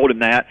Abbott told him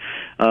that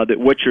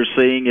what you're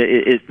seeing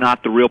is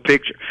not the real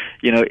picture.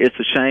 You know, it's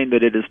a shame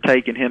that it has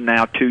taken him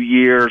now 2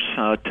 years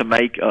to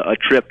make a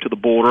trip to the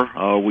border.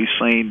 We've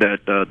seen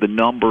that the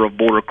number of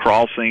border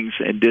crossings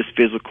in this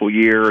fiscal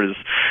year is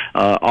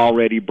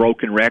already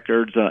broken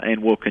records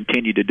and will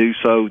continue to do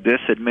so.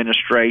 This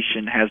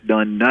administration has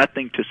done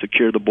nothing to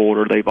secure the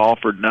border. They've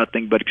offered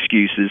nothing but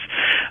excuses.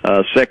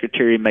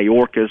 Secretary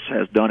Mayorkas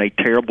has done a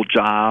terrible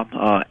job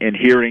in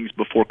hearings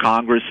before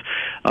Congress.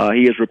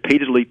 He has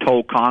repeatedly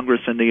told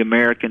Congress and the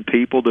American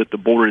people that the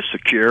border is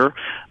secure,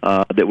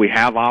 that we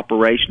have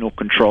operational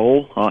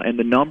control, and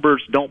the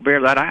numbers don't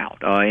bear that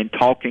out. In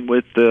talking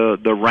with the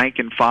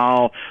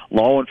rank-and-file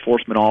law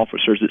enforcement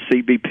officers at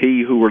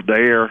CBP who were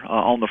there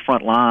on the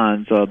front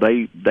lines,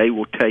 they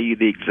will tell you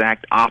the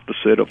exact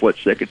opposite of what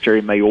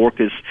Secretary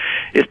Mayorkas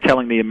is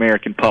telling the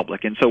American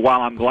public. And so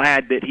while I'm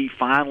glad that he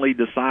finally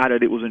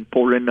decided it was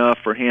important enough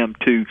for him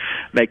to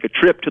make a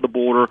trip to the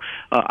border,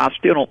 I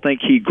still don't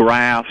think he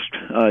grasped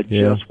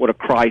just what a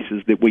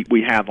crisis that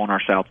we have on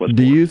our southwest border.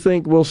 Do you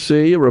think we'll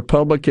see a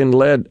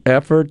Republican-led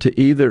effort to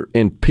either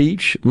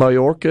impeach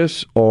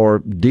Mayorkas or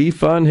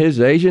defund his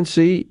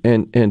agency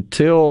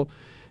until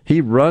he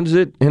runs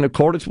it in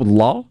accordance with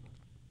law?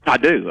 I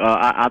do.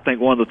 I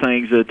think one of the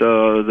things that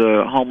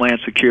the Homeland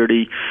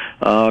Security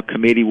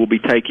Committee will be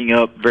taking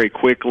up very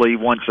quickly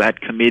once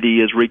that committee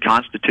is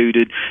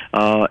reconstituted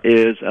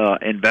is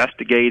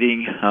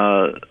investigating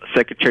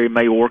Secretary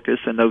Mayorkas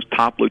and those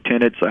top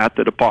lieutenants at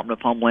the Department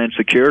of Homeland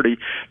Security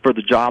for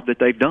the job that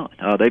they've done.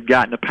 They've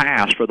gotten a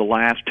pass for the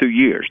last 2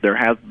 years. There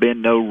has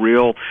been no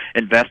real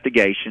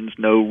investigations,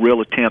 no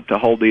real attempt to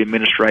hold the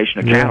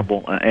administration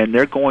accountable, and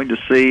they're going to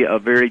see a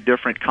very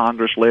different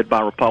Congress led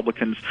by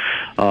Republicans,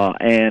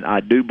 and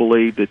I do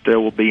believe that there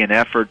will be an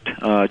effort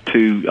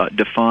to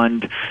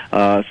defund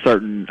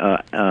certain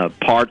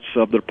parts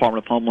of the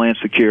Department of Homeland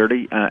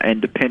Security,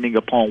 and depending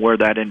upon where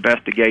that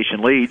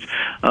investigation leads,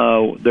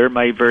 there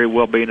may very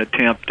well be an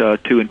attempt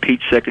to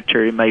impeach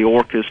Secretary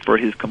Mayorkas for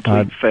his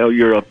complete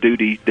failure of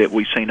duty that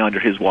we've seen under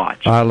his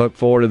watch. I look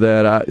forward to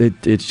that.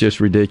 It's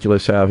just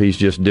ridiculous how he's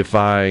just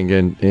defying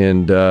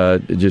and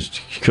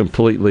just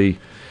completely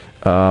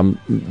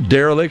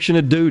Dereliction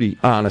of duty,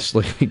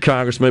 honestly,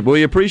 Congressman.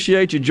 We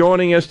appreciate you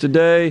joining us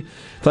today.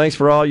 Thanks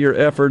for all your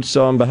efforts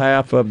on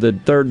behalf of the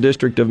 3rd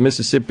District of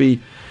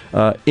Mississippi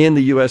in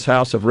the U.S.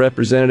 House of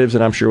Representatives,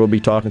 and I'm sure we'll be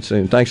talking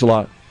soon. Thanks a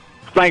lot.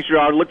 Thanks,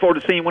 Gerard. Look forward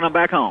to seeing you when I'm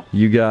back home.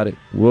 You got it.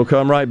 We'll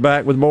come right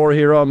back with more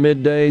here on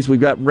Middays. We've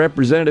got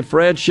Representative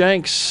Fred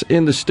Shanks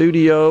in the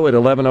studio at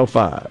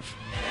 11:05.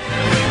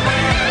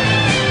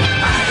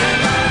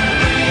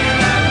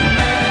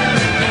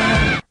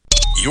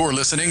 You're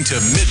listening to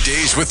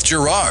Middays with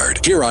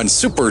Gerard here on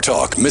Super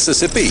Talk,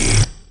 Mississippi.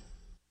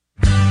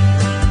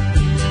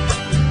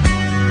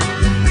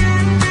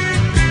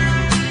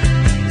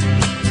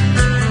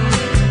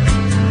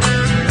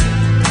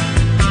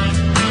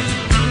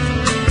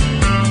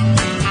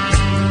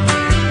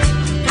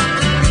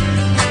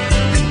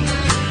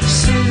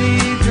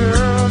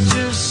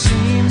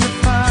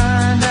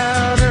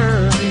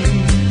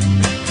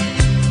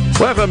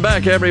 Welcome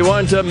back,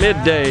 everyone, to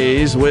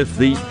Middays with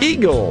the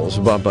Eagles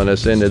bumping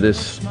us into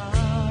this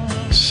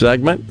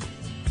segment.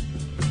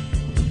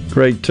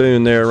 Great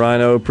tune there,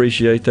 Rhino.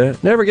 Appreciate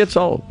that. Never gets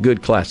old.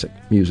 Good classic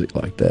music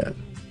like that.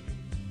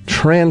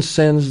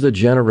 Transcends the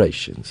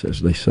generations,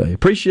 as they say.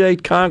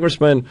 Appreciate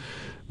Congressman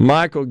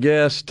Michael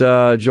Guest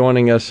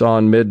joining us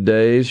on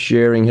Middays,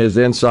 sharing his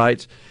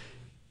insights.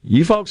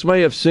 You folks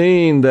may have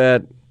seen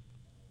that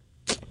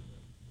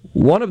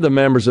one of the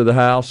members of the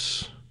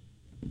House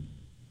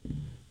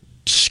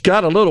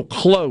got a little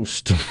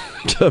close to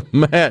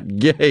Matt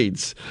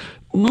Gaetz,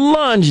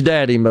 lunged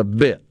at him a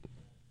bit,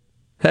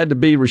 had to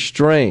be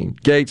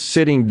restrained. Gaetz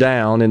sitting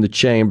down in the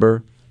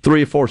chamber,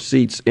 3 or 4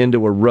 seats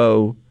into a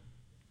row,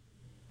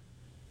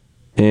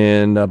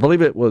 and I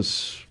believe it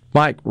was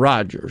Mike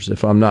Rogers,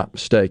 if I'm not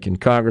mistaken,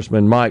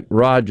 Congressman Mike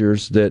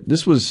Rogers, that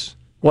this was,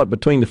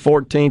 between the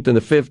 14th and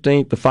the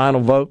 15th, the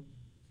final vote?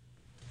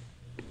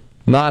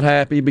 Not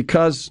happy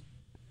because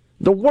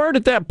the word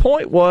at that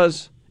point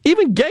was,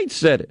 even Gaetz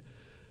said it,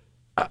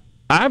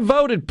 I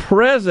voted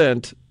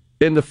present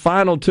in the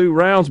final 2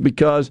 rounds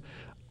because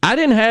I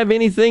didn't have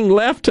anything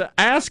left to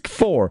ask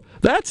for.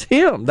 That's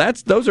him.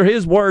 Those are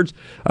his words.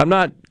 I'm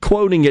not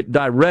quoting it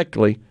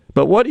directly,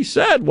 but what he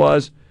said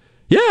was,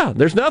 yeah,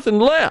 there's nothing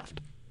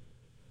left.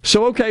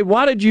 So, okay,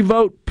 why did you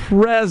vote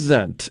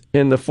present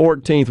in the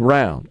 14th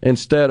round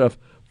instead of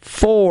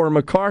for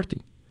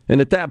McCarthy?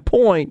 And at that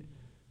point,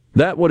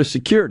 that would have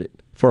secured it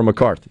for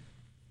McCarthy.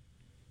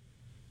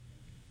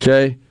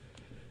 Okay?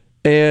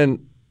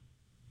 And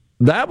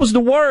that was the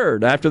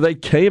word after they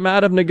came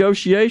out of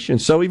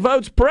negotiations. So he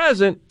votes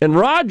present, and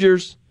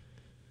Rogers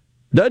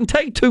doesn't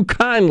take too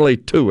kindly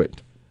to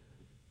it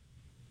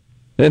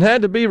and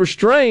had to be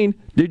restrained.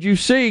 Did you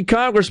see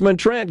Congressman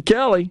Trent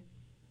Kelly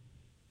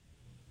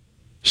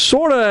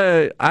sort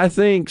of, I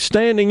think,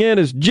 standing in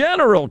as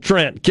General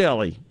Trent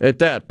Kelly at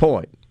that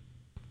point?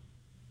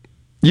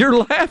 You're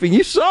laughing.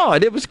 You saw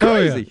it. It was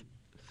crazy. Oh,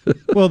 yeah.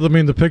 Well, I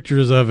mean, the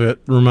pictures of it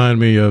remind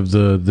me of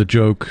the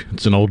joke.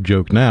 It's an old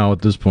joke now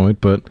at this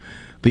point, but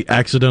the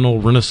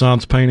accidental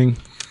Renaissance painting.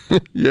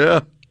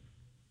 Yeah.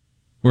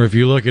 Where if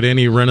you look at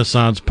any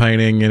Renaissance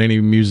painting in any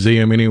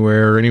museum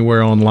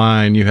anywhere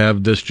online, you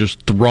have this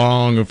just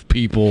throng of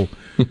people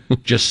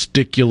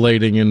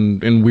gesticulating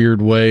in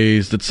weird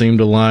ways that seem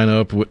to line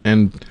up,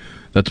 and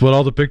that's what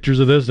all the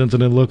pictures of this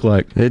incident look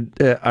like.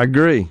 I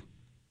agree.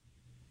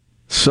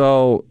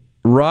 So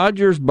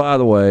Rogers, by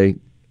the way,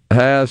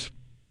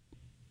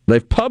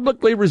 they've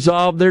publicly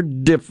resolved their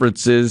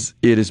differences,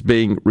 it is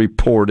being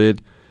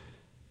reported,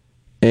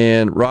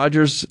 and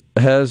Rogers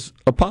has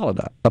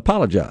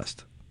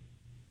apologized.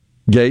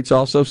 Gaetz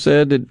also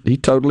said that he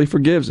totally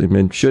forgives him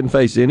and shouldn't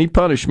face any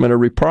punishment or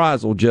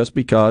reprisal just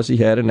because he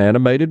had an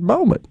animated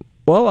moment.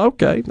 Well,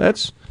 okay,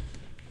 that's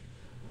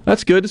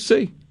good to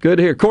see. Good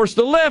to hear. Of course,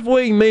 the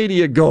left-wing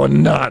media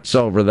going nuts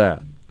over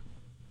that.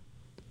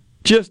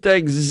 Just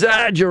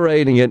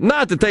exaggerating it.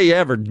 Not that they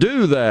ever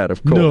do that,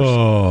 of course.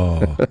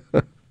 No.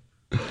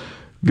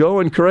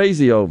 Going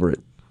crazy over it.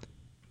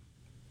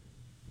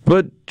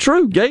 But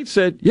true, Gaetz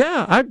said,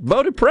 yeah, I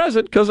voted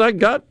present because I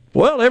got,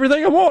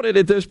 everything I wanted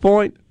at this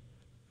point.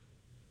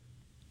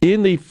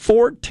 In the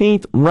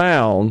 14th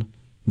round,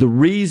 the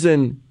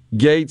reason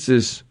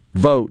Gaetz's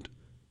vote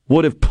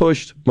would have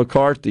pushed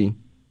McCarthy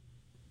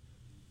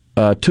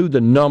to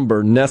the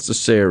number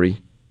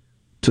necessary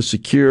to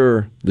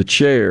secure the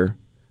chair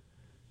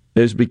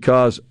is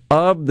because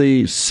of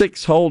the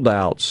 6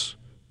 holdouts,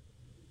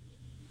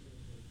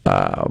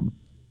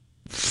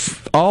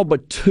 all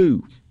but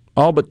two,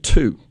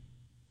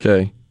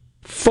 okay,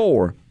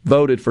 4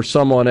 voted for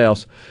someone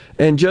else.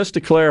 And just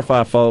to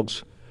clarify,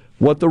 folks,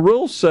 what the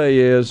rules say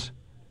is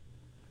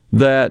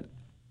that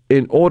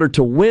in order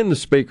to win the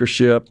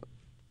speakership,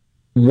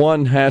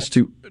 one has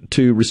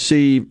to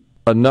receive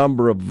a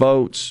number of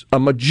votes, a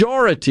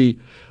majority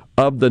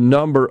of the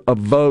number of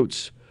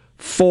votes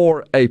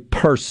for a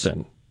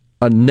person,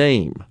 a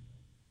name,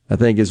 I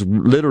think is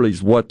literally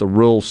what the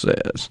rule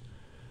says.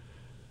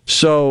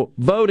 So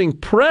voting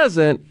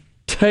present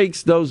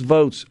takes those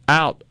votes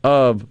out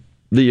of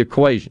the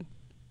equation.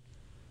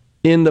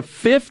 In the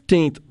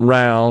 15th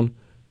round,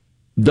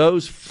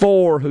 those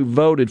 4 who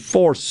voted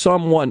for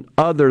someone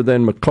other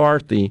than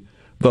McCarthy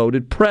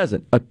voted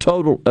present, a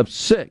total of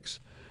 6.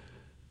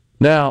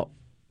 Now,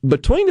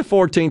 between the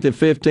 14th and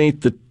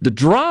 15th, the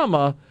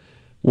drama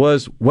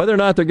was whether or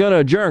not they're going to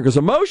adjourn, because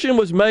a motion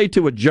was made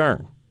to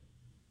adjourn,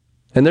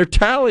 and they're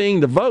tallying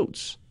the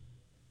votes.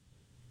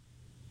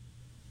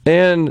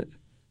 And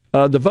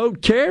the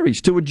vote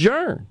carries to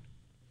adjourn.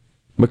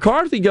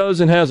 McCarthy goes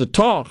and has a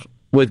talk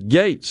with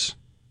Gates,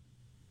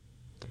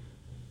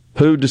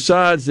 who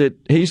decides that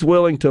he's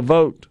willing to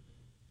vote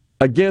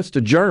against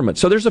adjournment.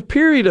 So there's a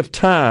period of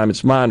time,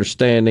 it's my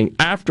understanding,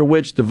 after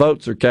which the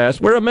votes are cast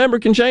where a member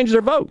can change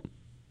their vote.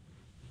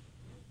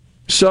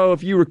 So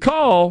if you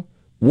recall,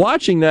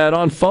 watching that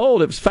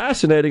unfold, it was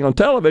fascinating on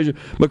television.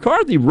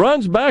 McCarthy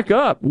runs back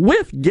up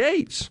with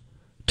Gates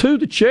to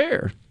the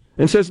chair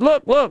and says,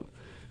 look,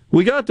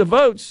 we got the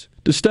votes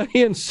to stay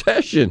in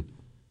session.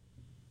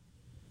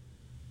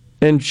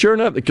 And sure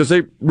enough, because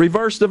they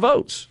reversed the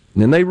votes,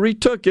 and then they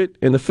retook it,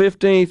 in the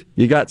 15th,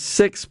 you got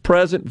 6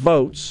 present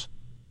votes,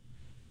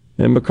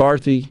 and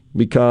McCarthy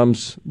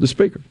becomes the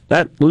speaker.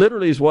 That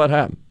literally is what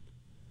happened.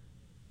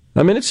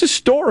 I mean, it's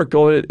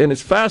historical, and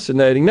it's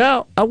fascinating.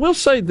 Now, I will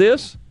say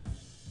this.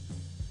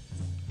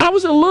 I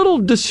was a little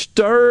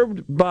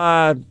disturbed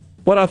by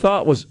what I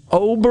thought was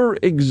over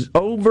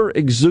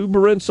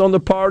exuberance on the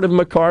part of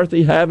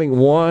McCarthy having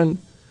won,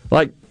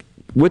 like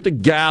with the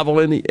gavel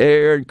in the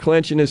air and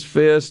clenching his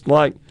fist,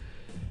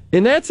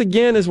 and that's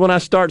again is when I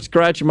start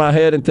scratching my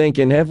head and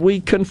thinking, have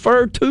we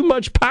conferred too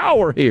much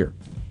power here?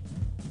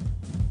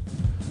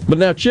 But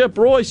now Chip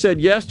Roy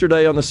said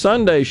yesterday on the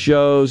Sunday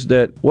shows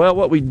that, well,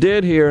 what we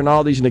did here in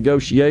all these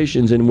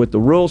negotiations and with the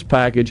rules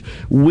package,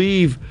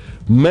 we've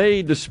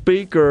made the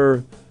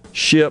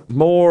speakership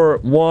more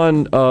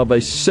one of a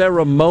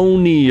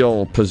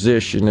ceremonial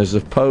position as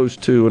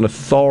opposed to an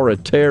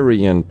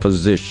authoritarian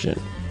position.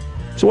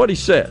 So what he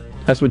said.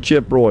 That's what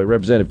Chip Roy,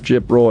 Representative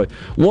Chip Roy,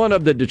 one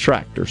of the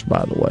detractors,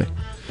 by the way.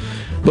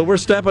 But we're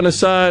stepping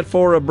aside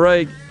for a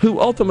break. Who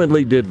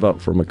ultimately did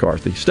vote for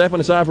McCarthy? Stepping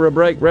aside for a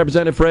break,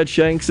 Representative Fred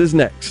Shanks is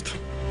next.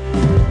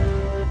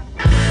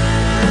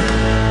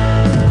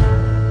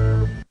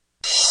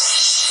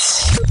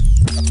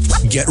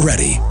 Get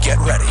ready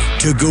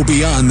to go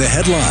beyond the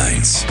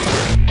headlines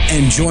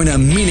and join a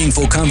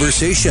meaningful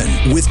conversation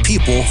with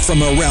people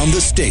from around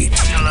the state.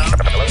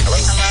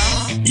 Hello?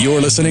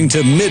 You're listening to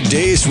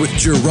Middays with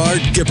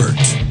Gerard Gibbert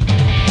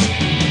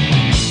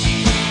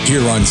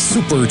here on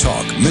Super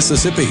Talk,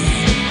 Mississippi.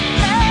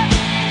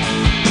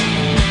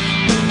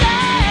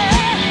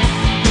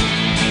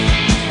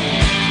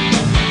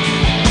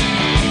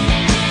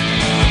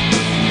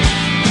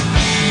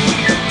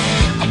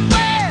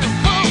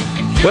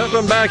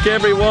 Welcome back,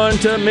 everyone,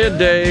 to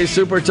Midday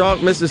Super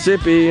Talk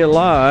Mississippi,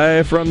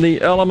 live from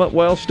the Element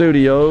Wealth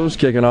Studios,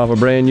 kicking off a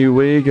brand new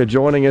week.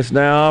 Joining us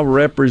now,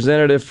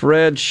 Representative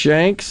Fred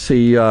Shanks.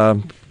 He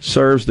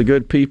serves the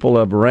good people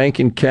of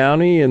Rankin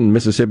County in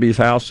Mississippi's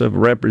House of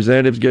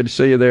Representatives. Good to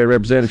see you there,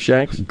 Representative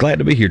Shanks. Glad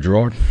to be here,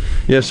 Gerard.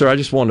 Yes, sir. I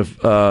just want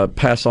to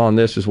pass on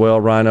this as well,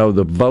 Rhino.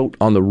 The vote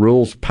on the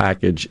rules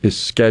package is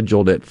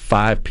scheduled at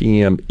 5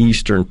 p.m.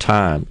 Eastern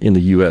Time in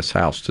the U.S.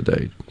 House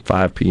today.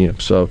 5 p.m.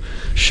 So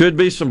should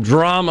be some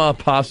drama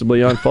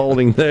possibly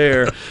unfolding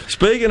there.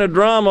 Speaking of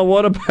drama,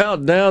 what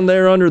about down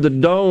there under the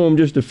dome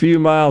just a few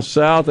miles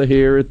south of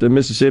here at the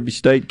Mississippi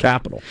State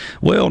Capitol?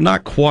 Well,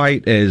 not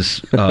quite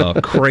as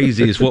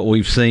crazy as what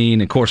we've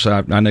seen. Of course,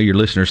 I know your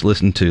listeners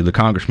listened to the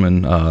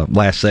congressman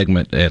last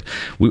segment. It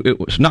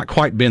was not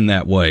quite been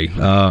that way.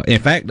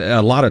 In fact,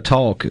 a lot of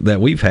talk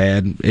that we've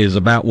had is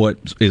about what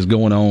is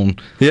going on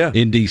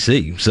in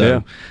D.C.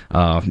 So,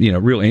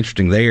 real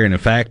interesting there. And in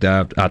fact,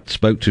 I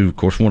spoke to, of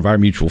course, one of our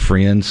mutual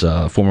friends,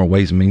 former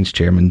Ways and Means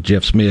Chairman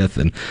Jeff Smith,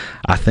 and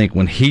I think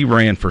when he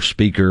ran for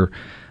Speaker,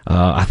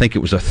 I think it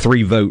was a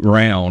 3-vote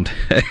round.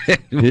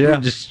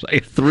 Just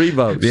 3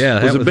 votes. Yeah,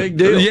 it was a big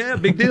deal. Yeah,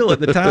 big deal at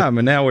the time,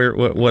 and now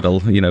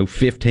we're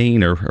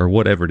 15 or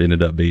whatever it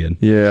ended up being.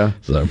 Yeah.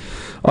 So,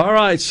 all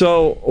right.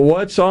 So,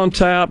 what's on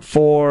tap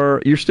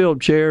for? You're still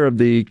chair of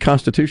the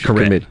Constitution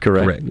Committee,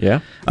 correct?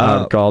 Yeah.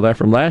 I recall that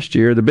from last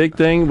year. The big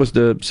thing was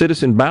the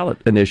Citizen Ballot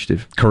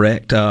Initiative.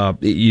 Correct.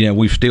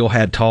 We've still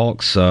had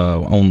talks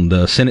on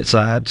the Senate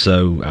side,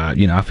 so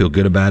I feel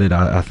good about it.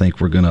 I think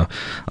we're going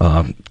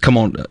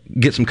to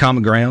get some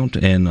common ground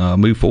and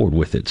move forward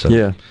with it.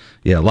 So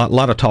a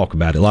lot of talk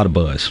about it, a lot of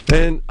buzz.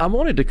 And I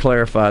wanted to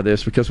clarify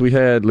this because we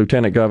had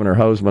Lieutenant Governor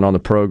Hosemann on the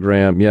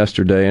program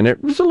yesterday, and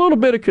it was a little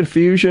bit of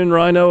confusion,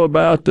 Rhino,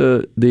 about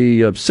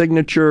the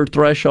signature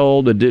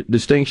threshold, the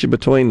distinction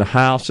between the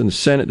House and the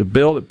Senate. The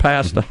bill that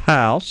passed the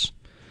House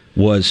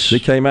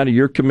that came out of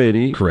your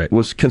committee, correct,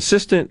 was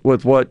consistent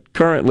with what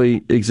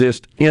currently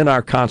exists in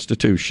our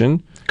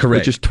Constitution,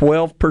 correct, which is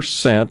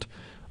 12%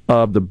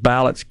 of the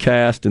ballots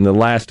cast in the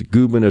last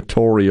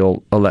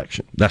gubernatorial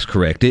election. That's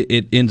correct.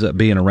 It ends up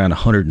being around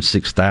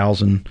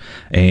 106,000,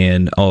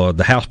 and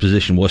the House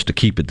position was to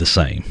keep it the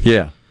same.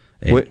 Yeah.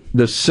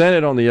 The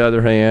Senate, on the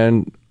other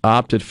hand,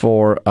 opted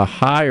for a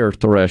higher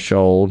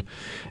threshold.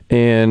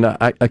 And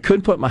I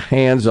couldn't put my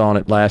hands on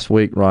it last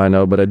week,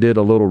 Rhino, but I did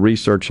a little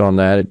research on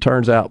that. It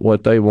turns out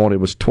what they wanted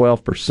was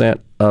 12%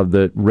 of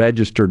the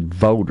registered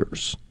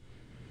voters,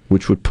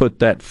 which would put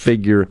that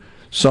figure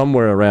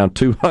somewhere around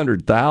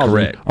 200,000,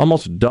 Correct.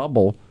 Almost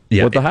double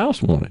what the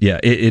House wanted. Yeah,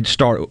 it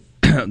started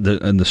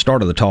in the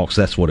start of the talks.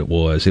 That's what it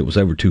was. It was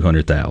over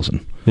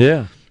 200,000.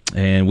 Yeah,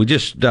 and we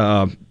just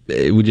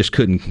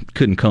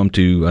couldn't come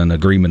to an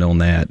agreement on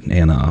that.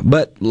 And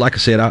but like I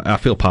said, I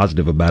feel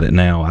positive about it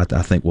now. I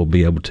think we'll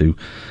be able to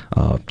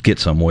get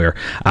somewhere.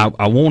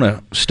 I want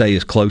to stay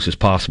as close as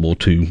possible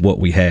to what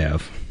we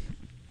have.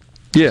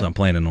 Yeah, so I'm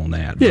planning on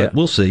that. Yeah, but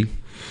we'll see.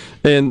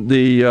 And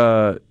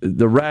the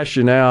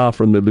rationale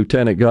from the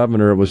lieutenant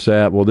governor was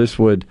that, well, this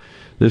would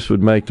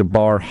make the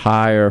bar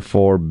higher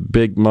for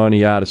big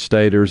money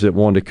out-of-staters that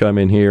wanted to come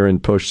in here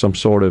and push some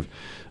sort of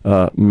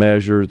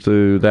measure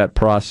through that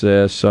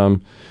process,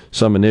 some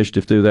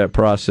initiative through that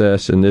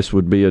process, and this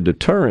would be a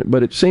deterrent.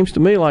 But it seems to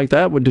me like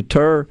that would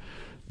deter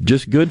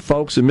just good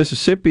folks in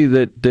Mississippi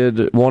that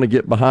did want to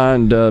get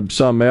behind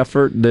some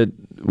effort that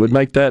would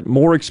make that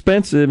more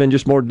expensive and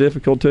just more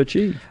difficult to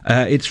achieve.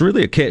 It's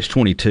really a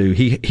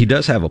catch-22. He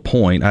does have a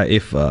point.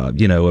 If a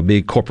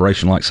big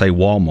corporation like, say,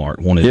 Walmart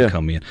wanted to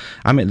come in,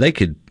 I mean, they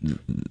could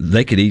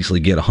easily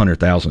get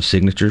 100,000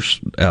 signatures.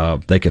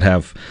 They could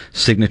have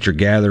signature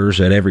gatherers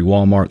at every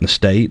Walmart in the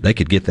state. They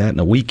could get that in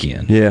a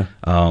weekend. Yeah.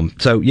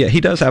 So yeah,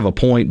 he does have a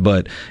point.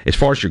 But as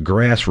far as your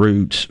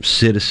grassroots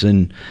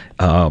citizen,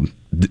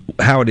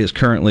 how it is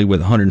currently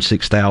with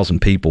 106,000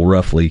 people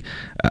roughly,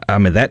 I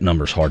mean, that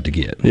number's hard to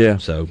get. Yeah.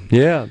 So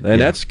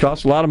that's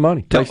costs a lot of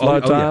money. Takes a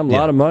lot of time, a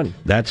lot of money.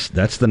 That's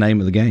the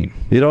name of the game.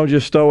 You don't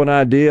just throw an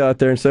idea out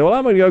there and say, well,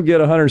 I'm going to go get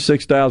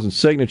 106,000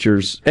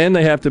 signatures, and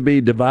they have to be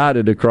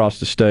divided across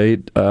the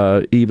state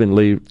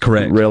evenly,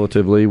 correct,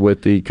 relatively,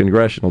 with the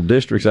congressional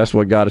districts. That's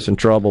what got us in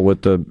trouble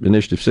with the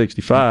Initiative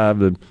 65.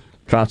 The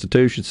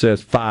Constitution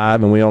says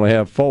 5, and we only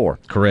have 4.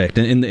 Correct,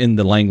 and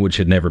the language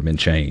had never been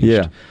changed.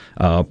 Yeah,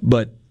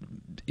 but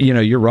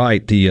you're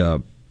right.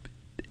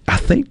 I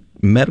think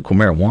medical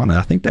marijuana,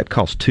 I think that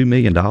costs $2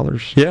 million.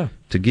 Yeah,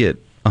 to get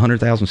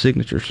 100,000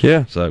 signatures.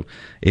 Yeah, so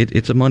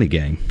it's a money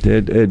game.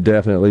 It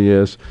definitely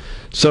is.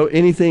 So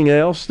anything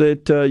else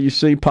that you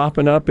see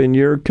popping up in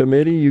your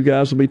committee you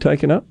guys will be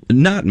taking up?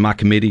 Not in my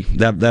committee.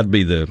 That'd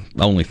be the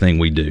only thing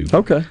we do.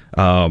 Okay.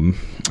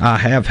 I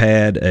have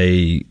had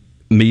a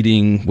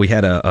meeting. We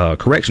had a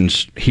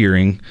corrections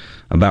hearing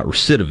about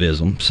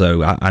recidivism,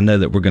 so I know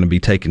that we're going to be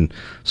taking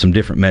some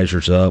different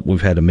measures up.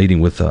 We've had a meeting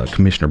with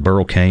Commissioner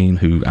Burl Cain,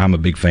 who I'm a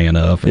big fan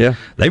of. Yeah,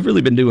 they've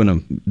really been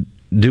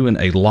doing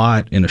a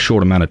lot in a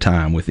short amount of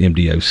time with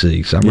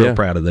MDOC, so I'm real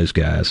proud of those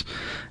guys.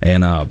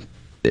 And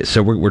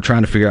so we're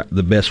trying to figure out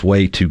the best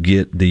way to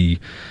get the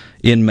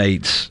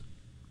inmates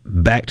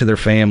back to their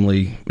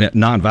family,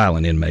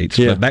 nonviolent inmates,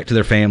 but back to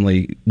their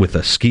family with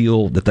a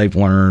skill that they've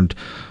learned,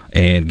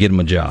 and get them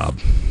a job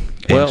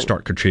and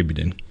start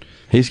contributing.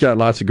 He's got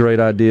lots of great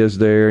ideas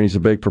there, and he's a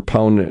big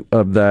proponent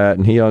of that,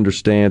 and he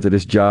understands that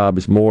his job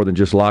is more than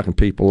just locking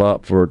people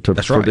up for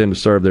them to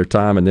serve their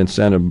time and then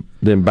send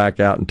them back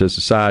out into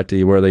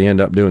society where they end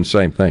up doing the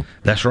same thing.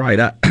 That's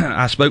right.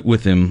 I spoke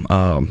with him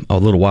a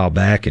little while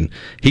back, and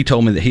he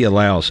told me that he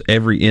allows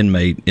every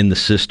inmate in the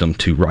system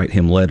to write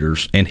him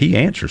letters, and he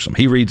answers them.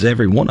 He reads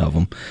every one of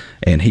them,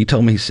 and he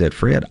told me, he said,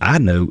 Fred, I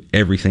know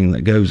everything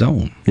that goes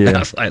on.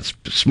 Yeah. That's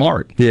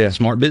smart. Yeah.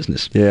 Smart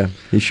business. Yeah,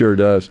 he sure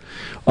does.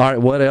 All right,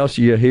 what else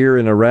you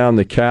hearing around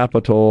the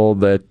Capitol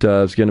that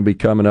is going to be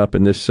coming up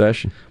in this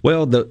session?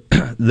 Well, the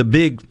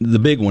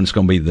big one's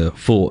going to be the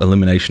full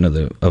elimination of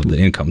the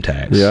income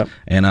tax. Yeah,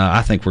 and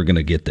I think we're going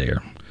to get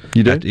there.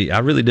 You do? I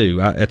really do.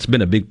 It's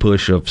been a big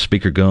push of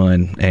Speaker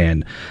Gunn,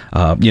 and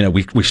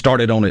we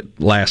started on it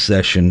last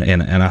session,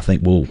 and I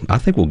think we'll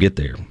get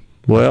there.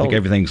 Well, I think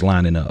everything's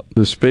lining up.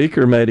 The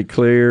Speaker made it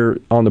clear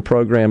on the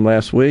program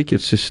last week. It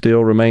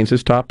still remains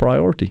his top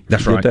priority.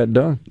 That's right. Get that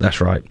done.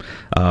 That's right.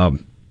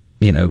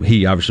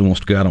 He obviously wants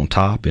to go out on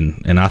top,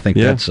 and I think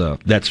that's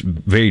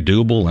very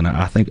doable, and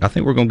I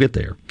think we're going to get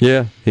there.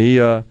 Yeah,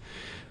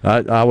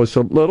 I was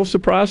a little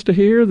surprised to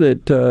hear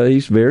that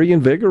he's very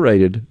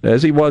invigorated,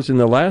 as he was in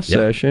the last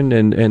session,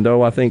 and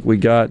though I think we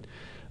got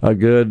a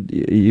good,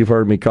 you've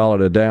heard me call it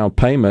a down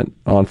payment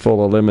on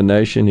full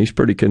elimination, he's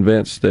pretty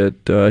convinced that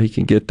he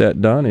can get that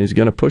done, and he's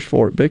going to push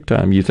for it big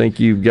time. You think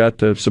you've got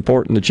the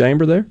support in the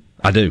chamber there?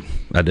 I do,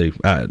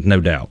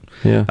 no doubt.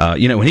 Yeah.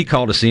 When he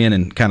called us in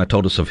and kind of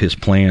told us of his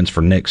plans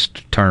for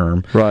next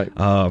term, right?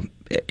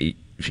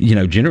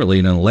 Generally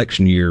in an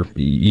election year,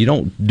 you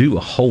don't do a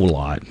whole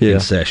lot in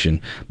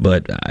session,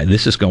 but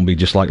this is going to be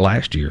just like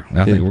last year.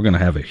 I think we're going to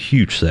have a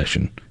huge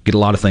session, get a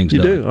lot of things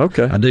done. You do?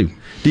 Okay. I do.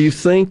 Do you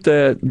think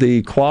that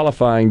the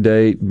qualifying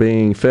date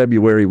being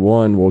February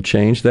 1 will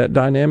change that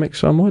dynamic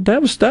somewhat?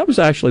 That was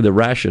actually the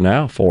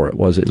rationale for it,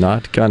 was it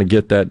not, to kind of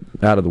get that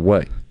out of the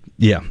way?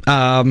 Yeah.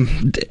 I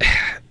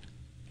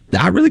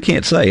really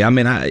can't say. I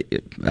mean, I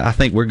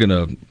think we're going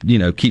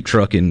to, keep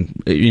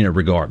trucking,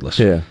 regardless.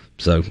 Yeah.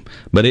 So,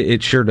 but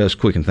it sure does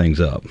quicken things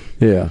up.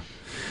 Yeah.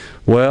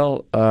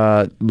 Well,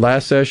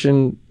 last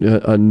session,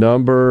 a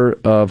number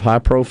of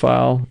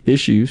high-profile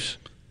issues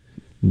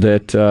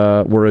that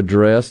were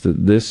addressed.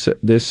 This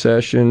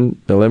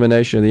session, the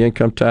elimination of the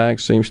income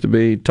tax seems to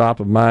be top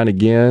of mind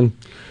again.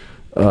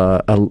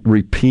 A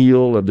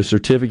repeal of the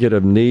certificate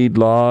of need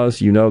laws,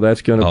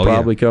 that's going to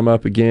probably come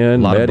up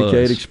again.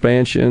 Medicaid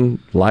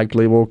expansion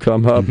likely will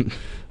come up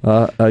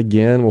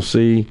again. We'll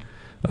see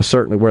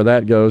certainly where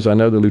that goes. I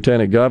know the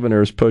lieutenant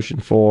governor is pushing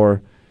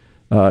for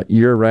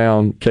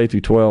year-round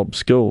K-12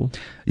 school.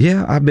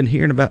 Yeah, I've been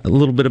hearing a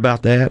little bit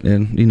about that,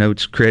 and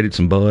it's created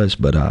some buzz,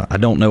 but I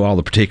don't know all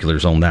the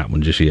particulars on that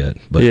one just yet.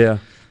 But yeah,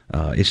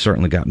 it's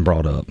certainly gotten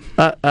brought up.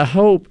 I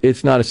hope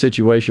it's not a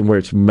situation where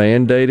it's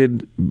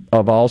mandated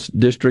of all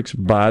districts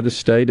by the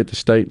state at the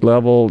state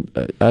level.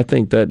 I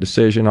think that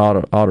decision ought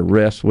to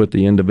rest with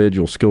the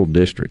individual school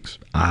districts.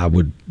 I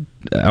would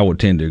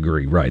tend to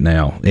agree right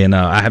now, and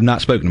I have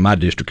not spoken to my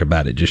district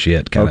about it just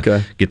yet. Kind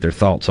of get their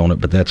thoughts on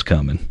it, but that's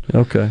coming.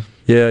 Okay.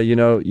 Yeah,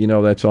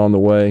 that's on the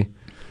way.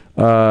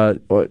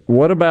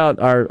 What about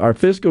our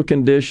fiscal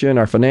condition?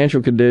 Our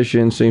financial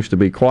condition seems to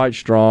be quite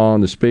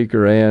strong. The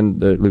Speaker and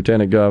the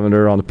Lieutenant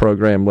Governor on the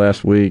program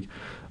last week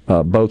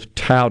both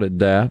touted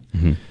that,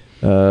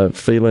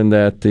 feeling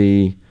that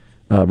the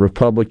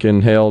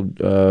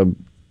Republican-held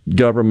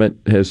government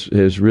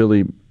has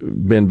really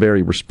been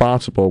very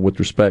responsible with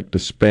respect to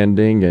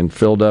spending and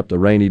filled up the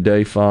rainy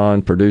day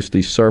fund, produced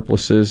these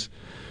surpluses.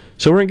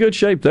 So we're in good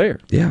shape there.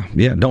 Yeah.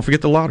 Don't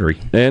forget the lottery.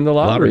 And the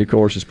lottery, of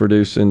course, is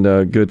producing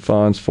good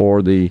funds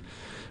for the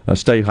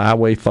State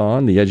Highway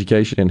Fund, the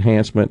Education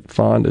Enhancement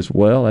Fund as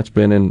well. That's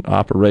been in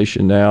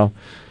operation now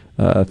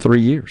 3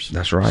 years.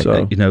 That's right.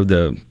 So,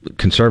 the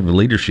conservative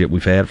leadership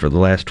we've had for the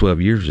last 12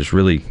 years is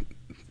really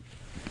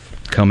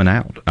coming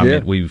out. I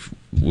mean, we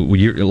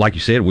like you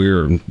said,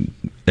 we're in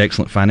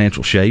excellent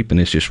financial shape, and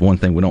it's just one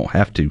thing we don't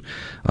have to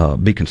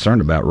be concerned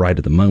about right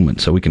at the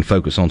moment, so we can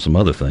focus on some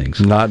other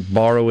things. Not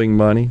borrowing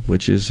money,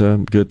 which is a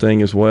good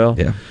thing as well.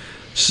 Yeah.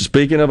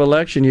 Speaking of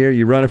election year,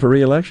 you running for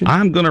re-election?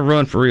 I'm going to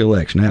run for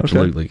re-election,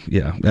 absolutely. Okay.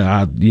 Yeah.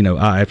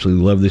 I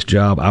absolutely love this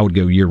job. I would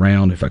go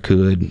year-round if I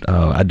could.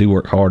 I do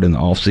work hard in the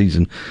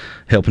off-season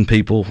helping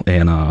people,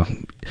 and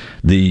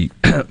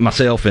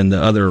myself and the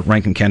other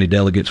Rankin County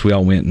delegates, we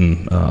all went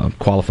and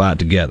qualified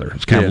together.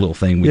 It's kind of a little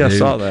thing we do. Yeah, I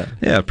saw that.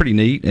 Yeah, pretty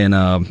neat, and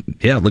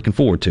looking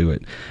forward to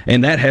it.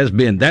 And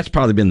that's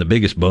probably been the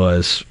biggest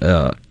buzz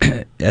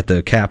at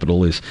the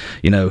Capitol is,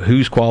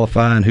 who's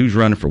qualifying, who's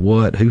running for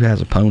what, who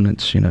has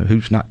opponents,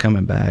 who's not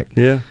coming back.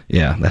 Yeah.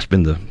 Yeah, that's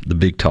been the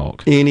big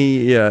talk.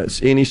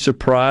 Any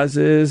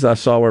surprises? I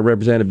saw where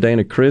Representative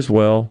Dana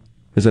Criswell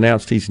has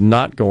announced he's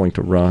not going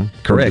to run.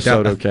 Correct. For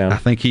DeSoto County. I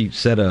think he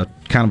set a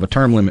kind of a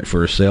term limit for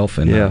himself,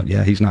 and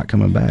he's not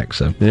coming back.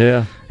 So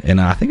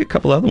and I think a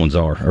couple other ones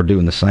are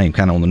doing the same,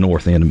 kind of on the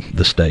north end of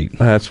the state.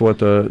 That's what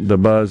the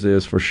buzz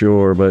is for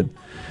sure. But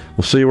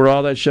we'll see where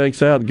all that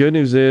shakes out. The good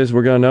news is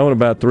we're going to know in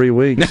about 3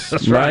 weeks.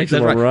 That's right.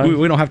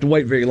 We don't have to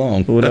wait very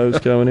long. Who knows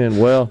coming in?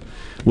 Well,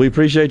 we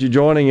appreciate you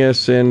joining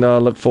us, and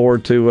look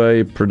forward to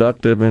a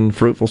productive and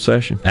fruitful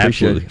session.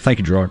 Absolutely. Thank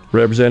you, Gerard.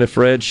 Representative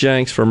Fred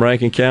Shanks from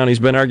Rankin County has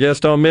been our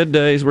guest on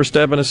Middays. We're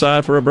stepping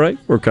aside for a break.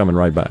 We're coming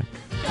right back.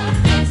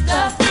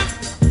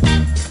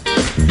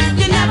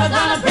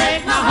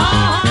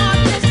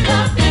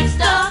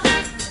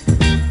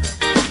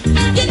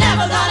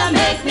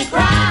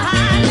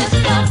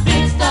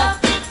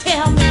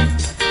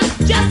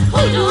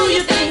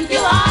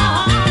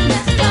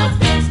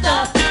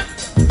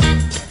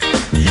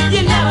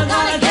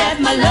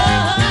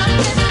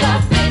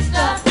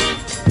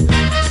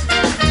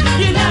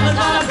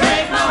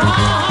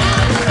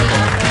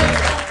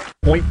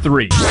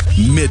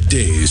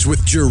 Middays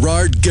with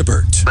Gerard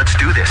Gibbert. Let's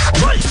do this.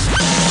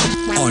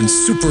 On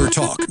Super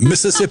Talk,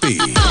 Mississippi.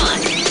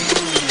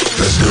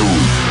 Let's go.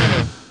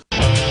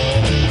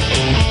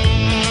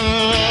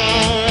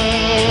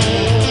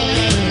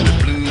 The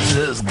blues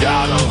has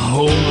got a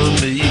hold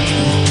of me.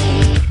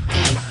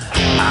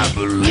 I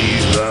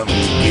believe I'm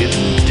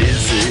getting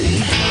dizzy.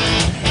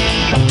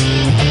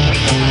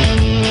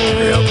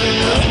 Help me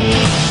now.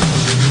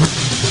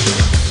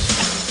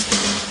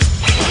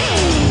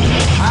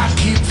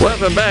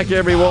 Welcome back,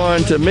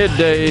 everyone, to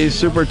Middays,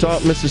 Super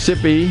Talk,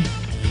 Mississippi.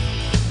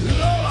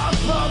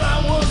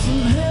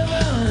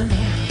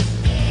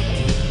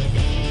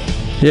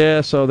 Yeah,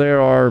 so there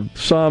are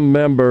some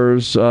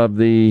members of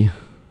the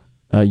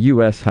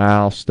U.S.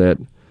 House that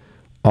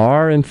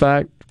are, in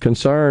fact,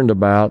 concerned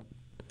about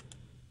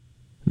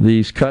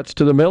these cuts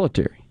to the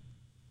military.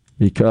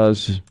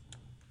 Because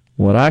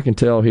what I can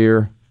tell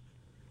here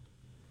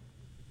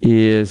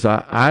is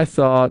I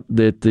thought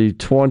that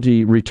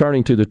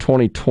returning to the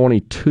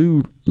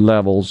 2022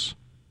 levels,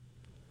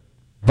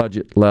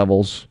 budget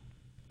levels,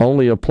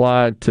 only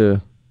applied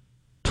to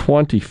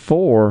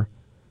 24.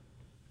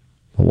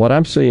 What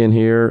I'm seeing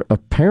here,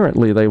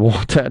 apparently they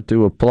want that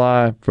to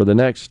apply for the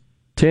next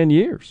 10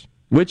 years,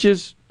 which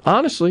is,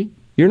 honestly,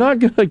 you're not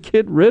going to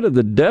get rid of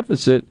the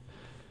deficit.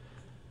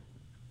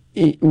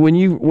 When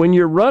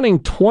you're running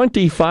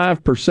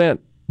 25%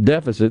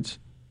 deficits,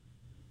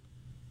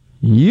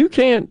 You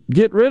can't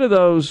get rid of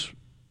those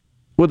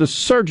with a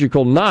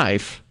surgical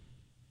knife.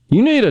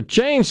 You need a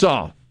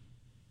chainsaw.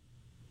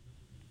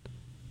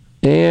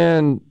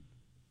 And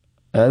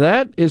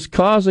that is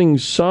causing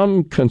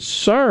some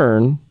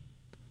concern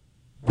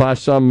by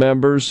some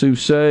members who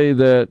say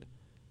that,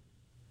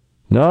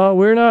 no,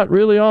 we're not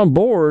really on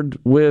board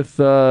with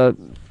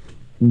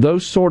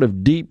those sort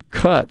of deep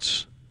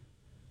cuts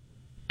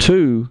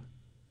to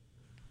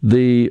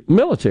the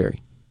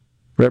military.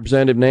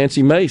 Representative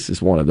Nancy Mace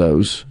is one of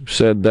those who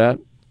said that.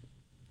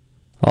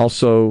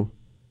 Also,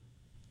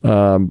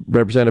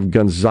 Representative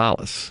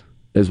Gonzalez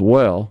as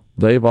well.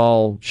 They've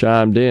all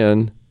chimed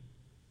in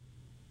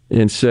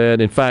and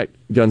said, in fact,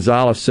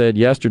 Gonzalez said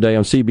yesterday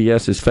on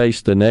CBS's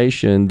Face the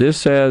Nation,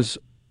 this has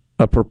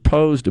a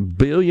proposed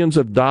billions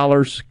of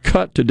dollars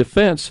cut to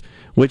defense,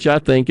 which I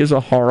think is a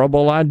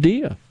horrible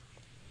idea.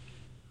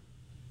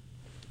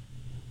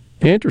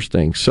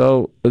 Interesting.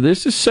 So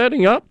this is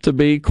setting up to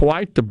be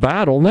quite the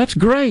battle, and that's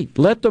great.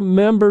 Let the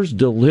members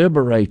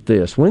deliberate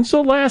this. When's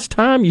the last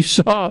time you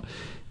saw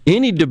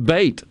any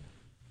debate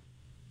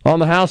on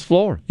the House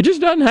floor? It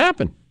just doesn't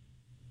happen.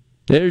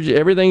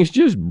 Everything's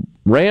just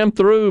rammed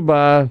through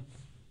by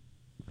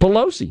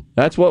Pelosi.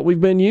 That's what we've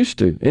been used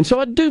to. And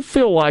so I do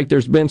feel like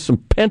there's been some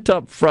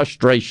pent-up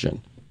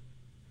frustration.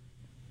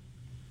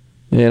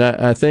 And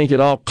I think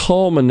it all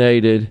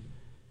culminated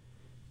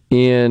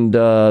in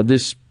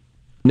this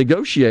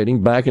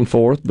negotiating back and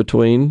forth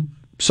between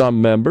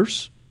some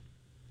members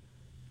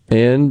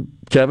and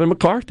Kevin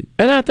McCarthy.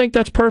 And I think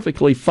that's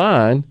perfectly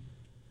fine.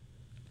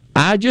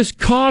 I just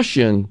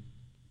caution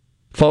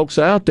folks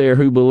out there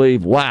who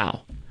believe,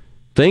 wow,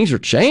 things are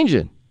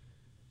changing.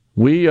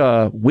 We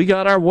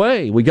got our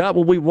way. We got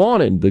what we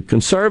wanted. The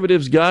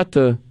conservatives got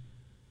the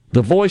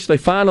voice they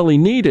finally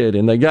needed,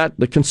 and they got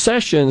the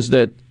concessions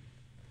that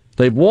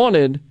they've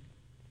wanted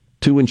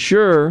to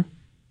ensure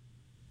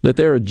that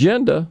their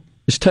agenda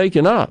is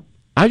taken up.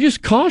 I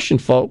just caution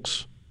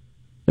folks,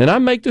 and I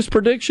make this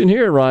prediction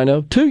here,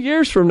 Rhino, 2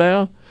 years from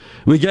now,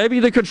 we gave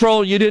you the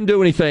control, you didn't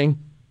do anything.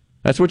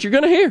 That's what you're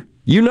going to hear.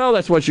 You know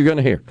that's what you're going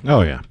to hear.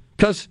 Oh, yeah.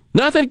 Because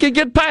nothing can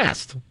get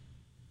passed.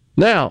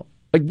 Now,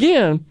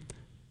 again,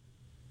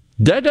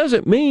 that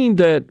doesn't mean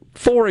that,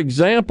 for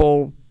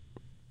example,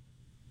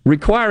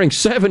 requiring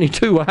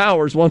 72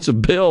 hours once a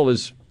bill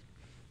is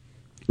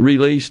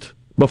released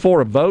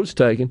before a vote's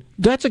taken,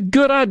 that's a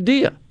good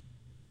idea,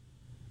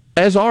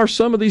 as are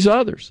some of these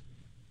others.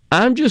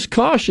 I'm just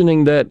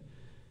cautioning that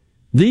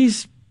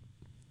these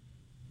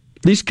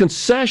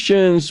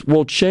concessions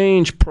will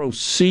change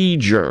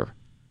procedure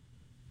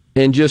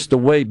and just the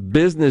way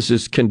business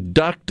is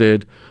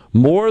conducted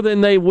more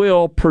than they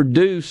will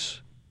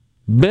produce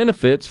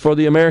benefits for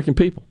the American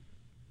people.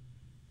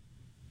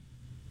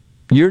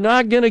 You're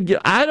not going to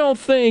get, I don't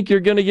think you're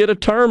going to get a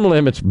term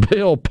limits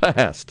bill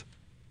passed.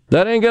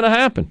 That ain't going to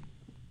happen.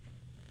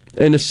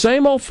 And the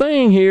same old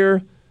thing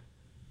here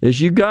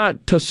is you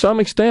got, to some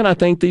extent, I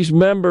think these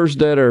members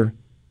that are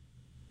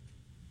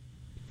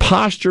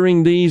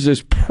posturing these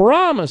as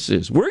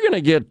promises. We're going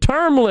to get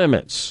term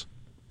limits.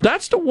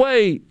 That's the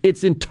way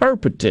it's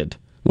interpreted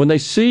when they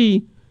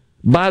see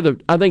by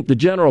the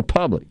general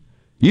public.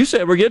 You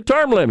said we're getting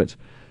term limits.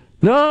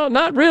 No,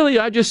 not really.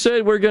 I just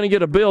said we're going to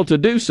get a bill to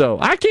do so.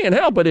 I can't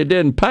help it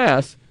didn't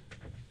pass.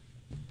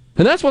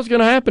 And that's what's going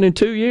to happen in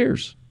 2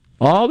 years.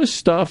 All this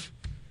stuff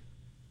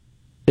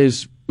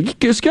is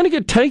going to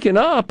get taken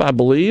up, I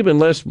believe,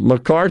 unless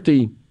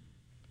McCarthy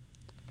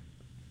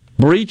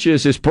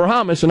breaches his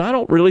promise, and I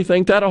don't really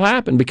think that'll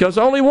happen because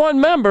only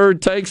one member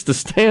takes to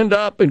stand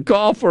up and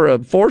call for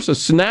force a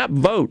snap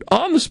vote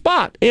on the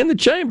spot in the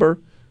chamber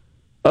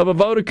of a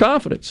vote of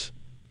confidence.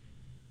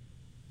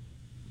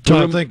 So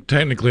I think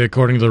technically,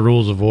 according to the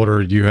rules of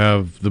order, you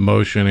have the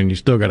motion, and you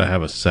still got to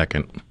have a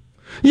second.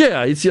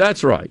 Yeah,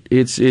 that's right.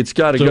 It's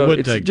got to so go. It would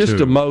it's take just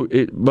two.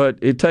 But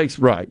it takes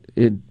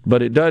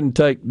but it doesn't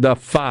take the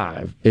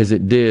 5 as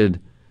it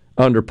did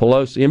under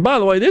Pelosi. And by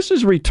the way, this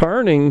is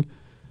returning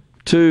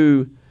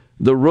to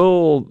the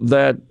rule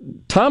that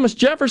Thomas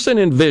Jefferson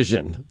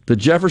envisioned, the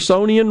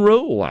Jeffersonian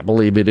rule, I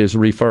believe it is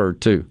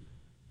referred to.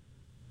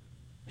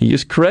 He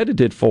is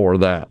credited for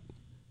that.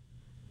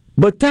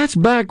 But that's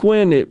back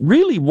when it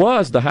really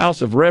was the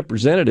House of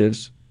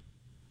Representatives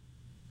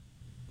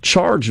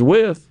charged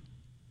with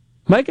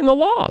making the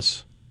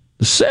laws.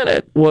 The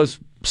Senate was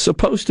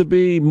supposed to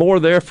be more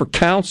there for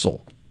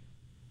counsel.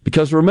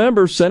 Because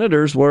remember,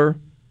 senators were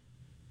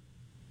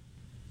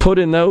put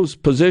in those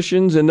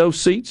positions, in those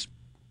seats,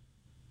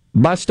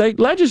 by state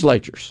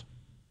legislatures,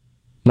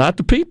 not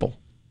the people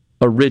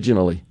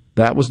originally.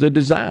 That was the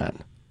design.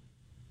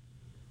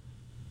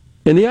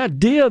 And the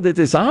idea that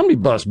this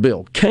omnibus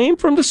bill came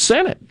from the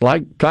Senate,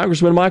 like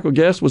Congressman Michael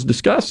Guest was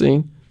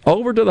discussing,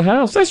 over to the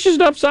House, that's just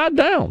upside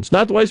down. It's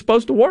not the way it's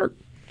supposed to work.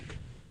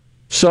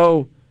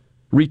 So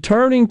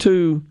returning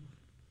to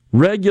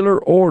regular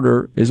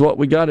order is what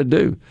we got to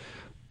do.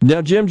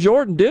 Now, Jim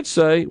Jordan did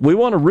say we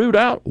want to root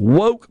out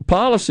woke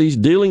policies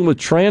dealing with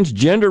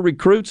transgender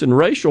recruits and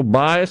racial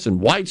bias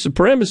and white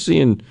supremacy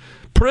and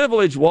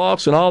privilege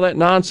walks and all that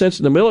nonsense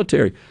in the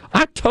military.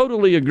 I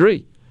totally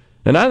agree.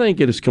 And I think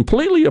it is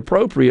completely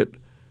appropriate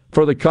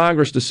for the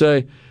Congress to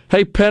say,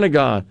 hey,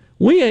 Pentagon,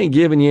 we ain't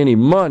giving you any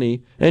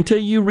money until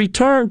you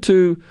return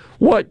to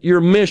what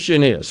your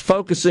mission is,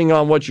 focusing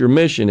on what your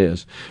mission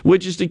is,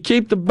 which is to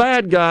keep the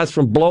bad guys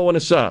from blowing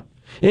us up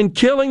and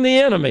killing the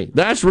enemy.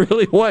 That's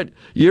really what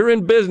you're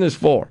in business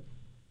for.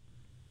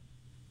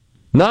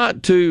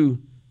 Not to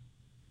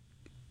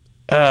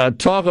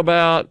talk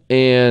about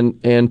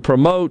and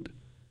promote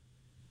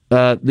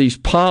these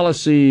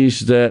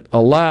policies that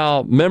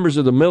allow members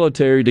of the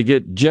military to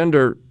get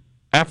gender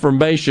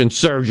affirmation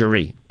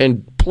surgery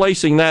and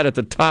placing that at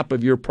the top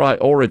of your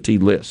priority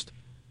list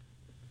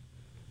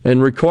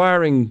and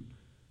requiring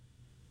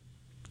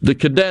the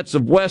cadets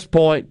of West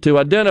Point to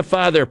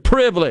identify their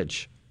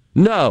privilege.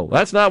 No,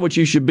 that's not what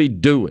you should be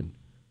doing.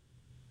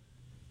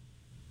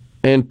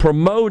 And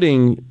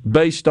promoting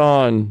based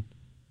on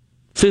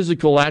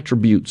physical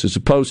attributes as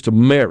opposed to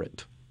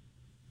merit.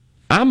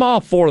 I'm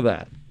all for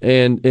that.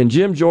 And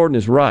Jim Jordan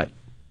is right.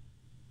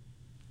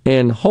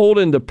 And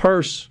holding the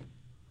purse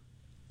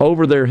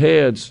over their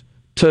heads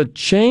to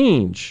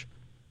change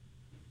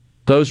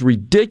those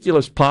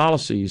ridiculous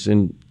policies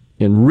and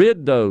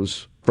rid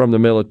those from the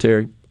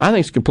military, I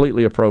think is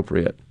completely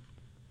appropriate.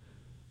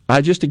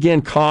 I just,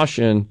 again,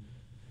 caution,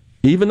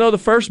 even though the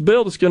first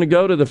bill that's going to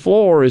go to the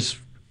floor is,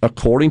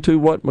 according to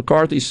what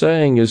McCarthy's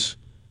saying, is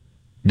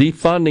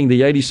defunding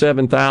the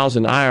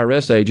 87,000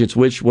 IRS agents,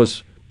 which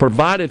was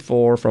provided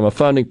for from a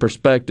funding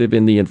perspective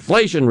in the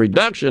Inflation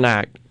Reduction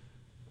Act,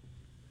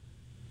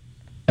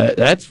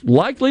 that's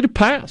likely to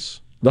pass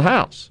the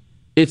House.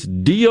 It's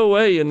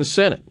DOA in the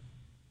Senate.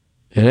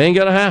 It ain't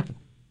going to happen.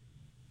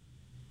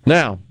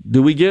 Now,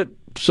 do we get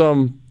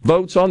some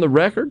votes on the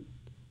record?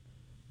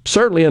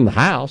 Certainly in the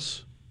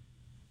House.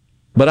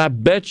 But I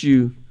bet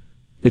you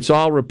it's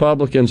all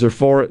Republicans are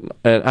for it,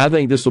 and I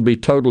think this will be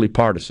totally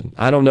partisan.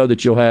 I don't know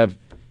that you'll have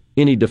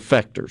any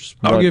defectors.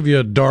 I'll give you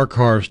a dark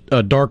horse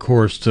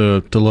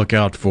to look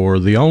out for.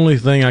 The only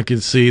thing I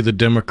could see the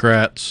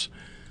Democrats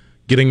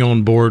getting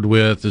on board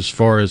with as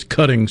far as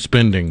cutting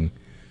spending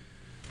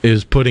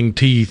is putting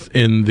teeth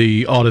in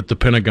the audit the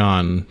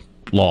Pentagon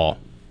law.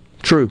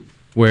 True.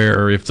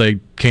 Where if they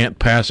can't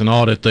pass an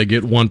audit, they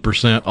get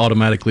 1%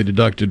 automatically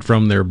deducted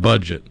from their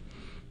budget.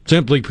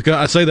 Simply because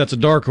I say that's a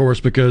dark horse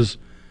because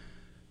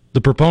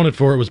the proponent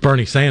for it was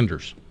Bernie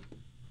Sanders.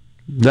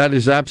 That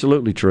is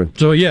absolutely true.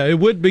 So, yeah, it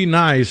would be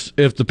nice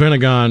if the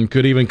Pentagon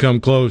could even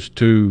come close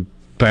to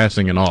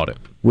passing an audit.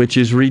 Which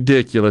is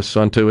ridiculous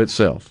unto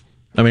itself.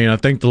 I mean, I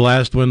think the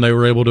last one they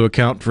were able to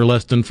account for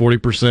less than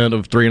 40%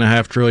 of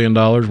 $3.5 trillion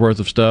worth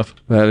of stuff.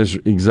 That is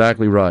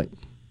exactly right.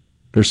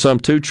 There's some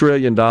 $2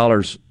 trillion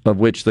of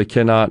which they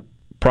cannot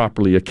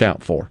properly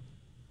account for.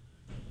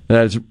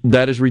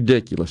 That is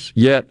ridiculous.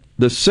 Yet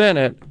the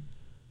Senate,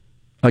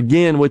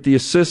 again, with the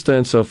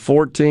assistance of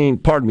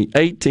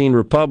 18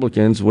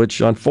 Republicans, which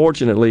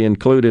unfortunately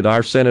included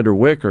our Senator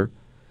Wicker,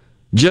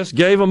 just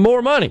gave them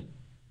more money.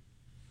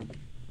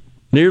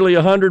 Nearly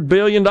 $100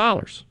 billion.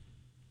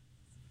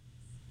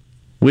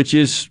 Which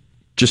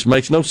just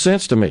makes no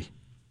sense to me.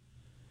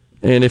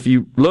 And if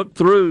you look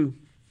through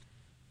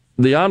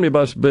the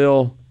omnibus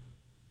bill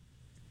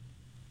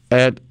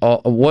at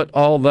what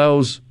all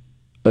those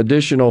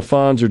additional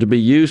funds are to be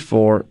used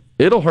for,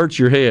 it'll hurt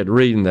your head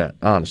reading that,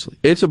 honestly.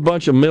 It's a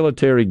bunch of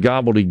military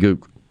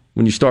gobbledygook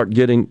when you start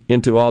getting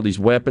into all these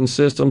weapon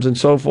systems and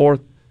so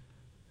forth.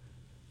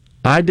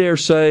 I dare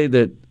say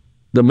that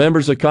the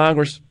members of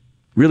Congress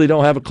really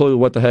don't have a clue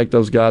what the heck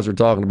those guys are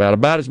talking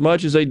about as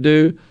much as they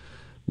do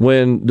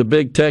when the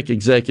big tech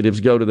executives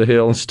go to the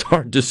Hill and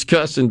start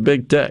discussing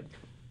big tech.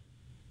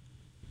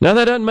 Now,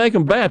 that doesn't make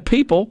them bad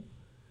people,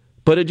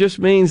 but it just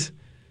means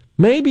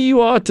maybe you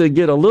ought to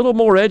get a little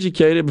more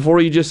educated before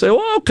you just say,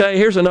 well, okay,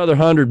 here's another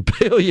 $100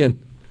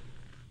 billion.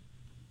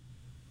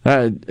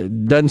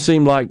 It doesn't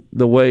seem like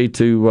the way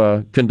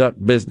to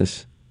conduct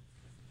business,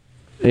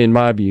 in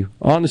my view.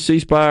 On the C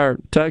Spire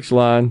text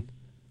line,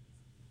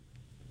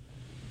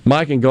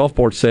 Mike in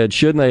Gulfport said,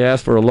 shouldn't they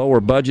ask for a lower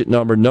budget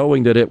number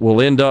knowing that it will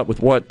end up with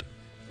what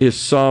is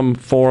some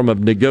form of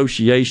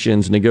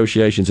negotiations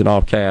in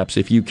all caps?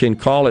 If you can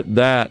call it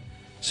that,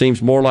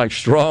 seems more like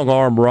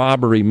strong-arm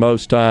robbery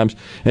most times.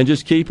 And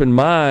just keep in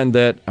mind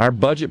that our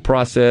budget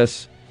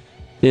process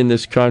in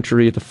this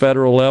country at the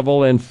federal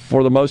level and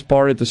for the most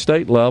part at the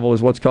state level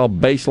is what's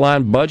called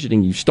baseline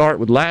budgeting. You start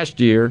with last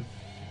year's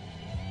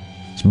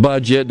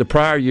budget, the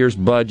prior year's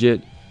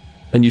budget,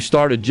 and you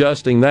start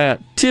adjusting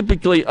that,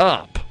 typically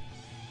up.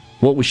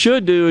 What we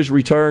should do is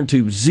return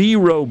to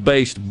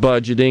zero-based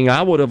budgeting.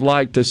 I would have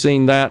liked to have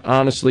seen that,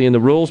 honestly, in the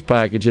rules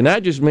package. And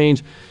that just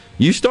means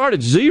you start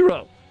at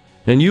zero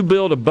and you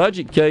build a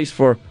budget case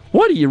for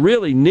what do you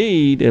really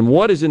need and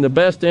what is in the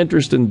best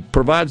interest and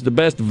provides the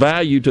best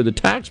value to the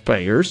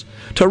taxpayers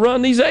to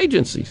run these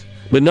agencies.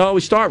 But no, we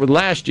start with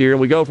last year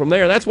and we go from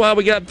there. That's why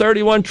we got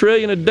 $31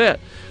 trillion of debt.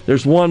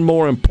 There's one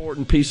more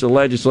important piece of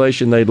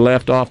legislation they'd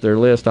left off their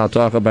list I'll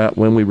talk about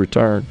when we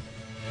return.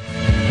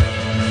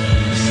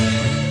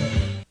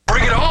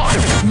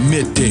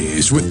 Middays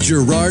Middays with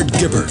Gerard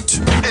Gibbert.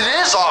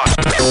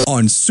 It is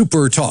on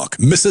Super Talk,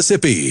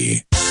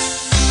 Mississippi.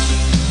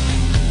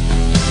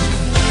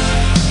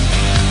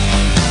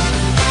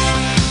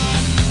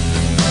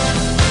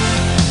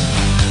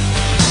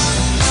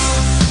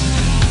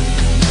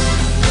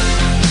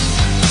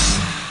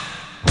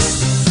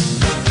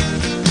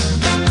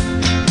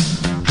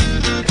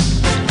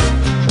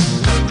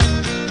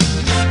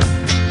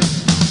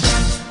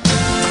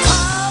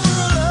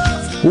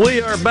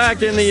 We are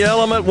back in the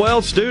Element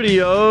Wealth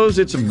Studios.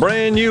 It's a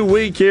brand new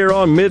week here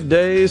on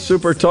Middays,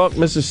 Super Talk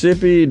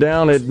Mississippi,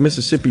 down at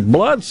Mississippi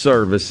Blood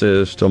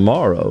Services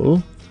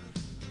tomorrow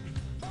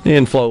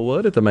in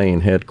Flowood at the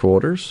main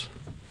headquarters.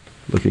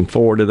 Looking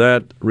forward to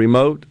that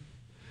remote.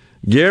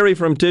 Gary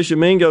from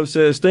Tishomingo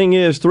says, thing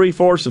is,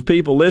 3/4 of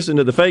people listen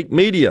to the fake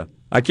media.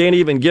 I can't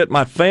even get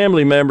my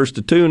family members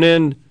to tune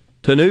in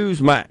to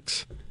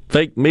Newsmax.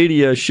 Fake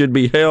media should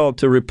be held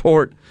to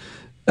report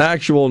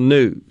actual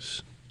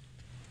news.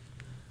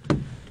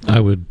 I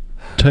would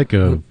take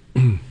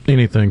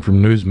anything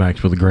from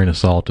Newsmax with a grain of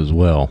salt as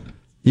well.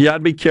 Yeah,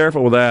 I'd be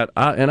careful with that.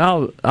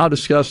 I'll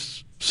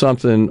discuss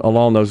something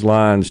along those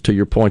lines to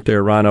your point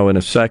there, Rhino, in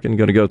a second.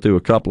 Going to go through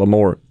a couple of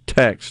more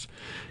texts.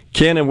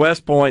 Ken in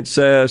West Point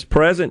says,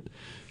 President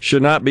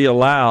should not be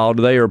allowed.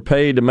 They are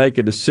paid to make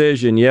a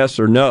decision, yes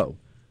or no.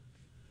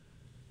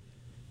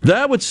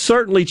 That would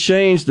certainly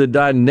change the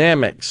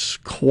dynamics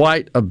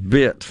quite a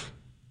bit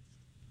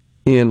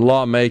in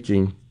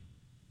lawmaking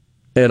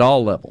at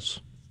all levels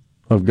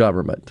of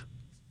government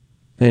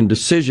and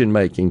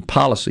decision-making,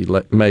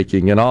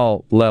 policy-making in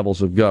all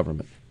levels of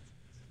government.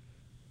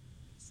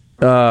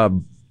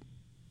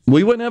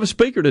 We wouldn't have a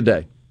speaker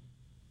today,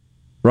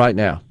 right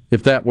now,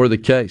 if that were the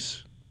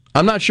case.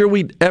 I'm not sure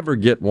we'd ever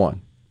get one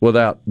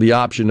without the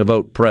option to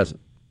vote present.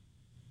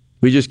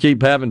 We just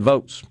keep having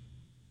votes.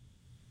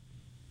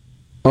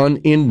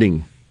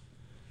 Unending.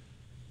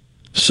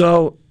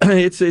 So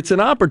it's an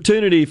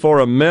opportunity for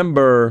a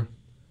member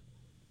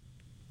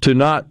to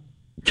not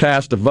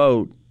cast a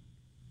vote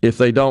if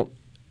they don't,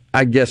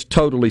 I guess,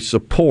 totally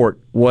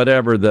support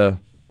whatever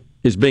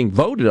is being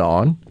voted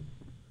on,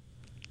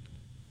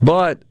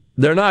 but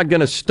they're not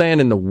going to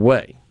stand in the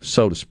way,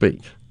 so to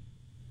speak.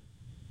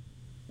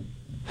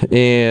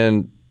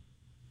 And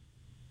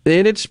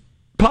it's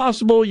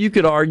possible you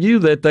could argue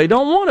that they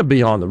don't want to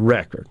be on the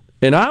record.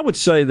 And I would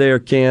say there,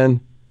 Ken,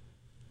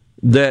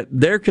 that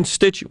their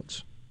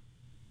constituents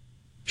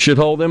should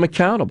hold them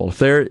accountable.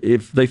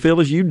 If they feel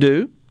as you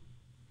do,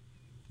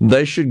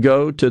 they should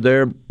go to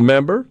their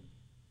member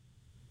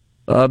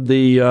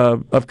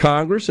of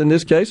Congress, in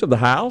this case of the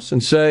House,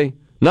 and say,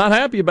 not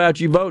happy about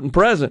you voting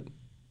present.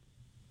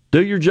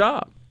 Do your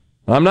job.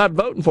 I'm not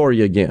voting for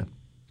you again.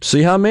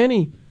 See how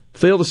many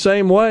feel the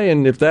same way,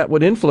 and if that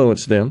would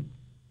influence them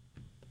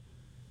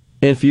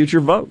in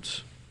future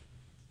votes.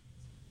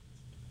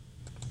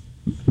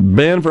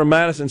 Ben from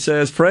Madison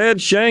says,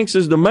 Fred Shanks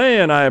is the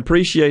man. I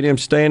appreciate him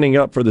standing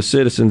up for the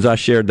citizens. I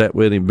shared that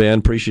with him, Ben.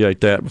 Appreciate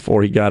that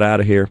before he got out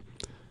of here.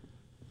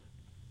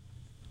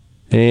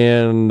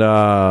 And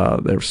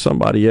there was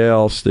somebody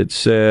else that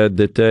said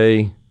that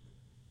they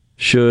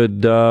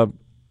should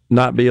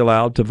not be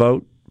allowed to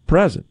vote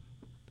present.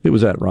 Who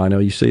was that, Rhino?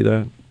 You see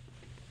that?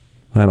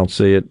 I don't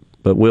see it,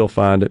 but we'll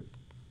find it.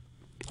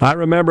 I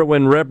remember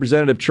when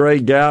Representative Trey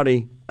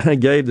Gowdy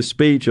gave the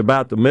speech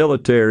about the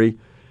military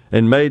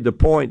and made the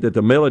point that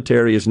the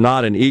military is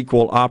not an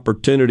equal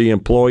opportunity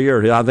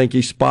employer. I think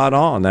he's spot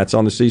on. That's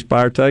on the C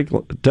Spire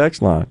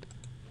text line.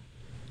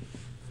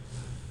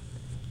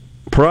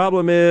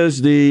 Problem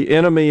is the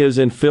enemy has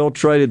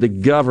infiltrated the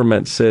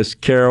government, says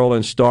Carol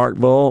in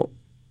Starkville.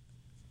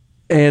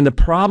 And the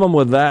problem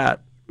with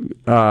that,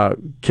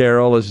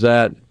 Carol, is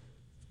that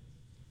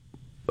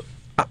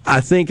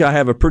I think I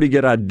have a pretty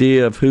good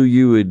idea of who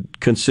you would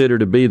consider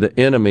to be the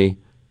enemy.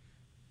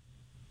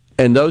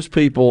 And those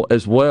people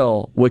as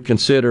well would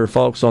consider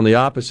folks on the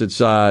opposite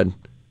side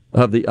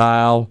of the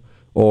aisle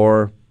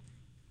or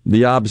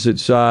the opposite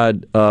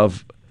side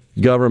of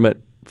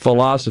government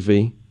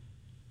philosophy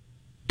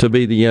to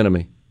be the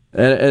enemy.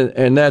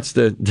 And that's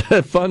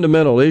the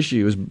fundamental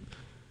issue is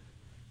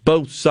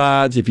both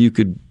sides, if you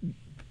could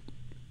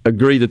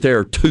agree that there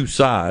are two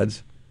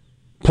sides,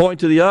 point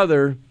to the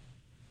other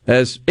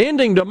as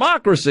ending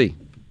democracy.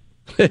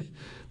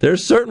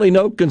 There's certainly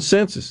no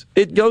consensus.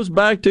 It goes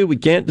back to we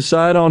can't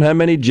decide on how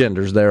many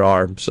genders there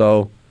are.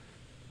 So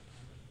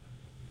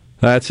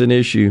that's an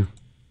issue.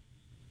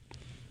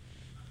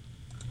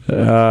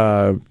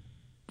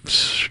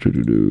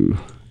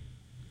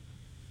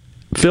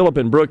 Philip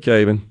in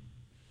Brookhaven,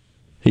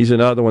 he's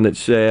another one that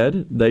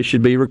said they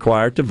should be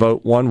required to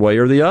vote one way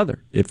or the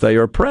other. If they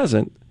are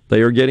present,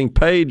 they are getting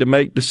paid to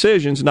make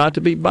decisions, not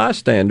to be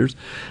bystanders.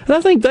 And I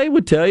think they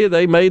would tell you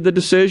they made the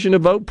decision to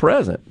vote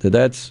present.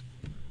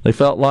 They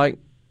felt like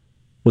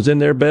was in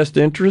their best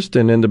interest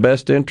and in the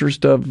best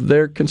interest of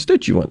their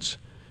constituents.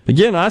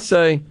 Again, I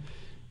say,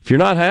 if you're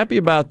not happy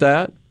about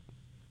that,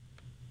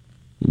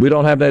 we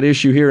don't have that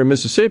issue here in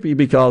Mississippi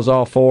because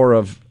all four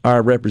of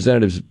our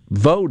representatives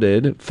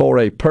voted for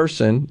a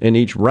person in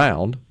each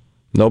round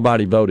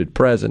Nobody voted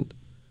present,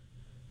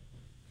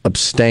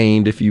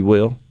 abstained, if you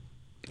will,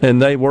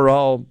 and they were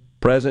all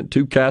present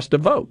to cast a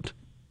vote,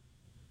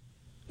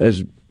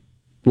 as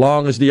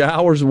long as the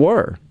hours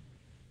were.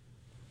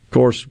 Of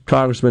course,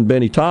 Congressman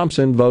Benny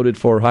Thompson voted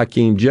for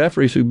Hakeem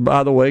Jeffries, who,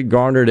 by the way,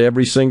 garnered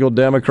every single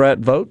Democrat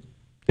vote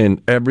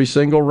in every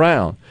single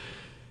round.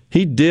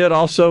 He did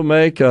also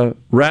make a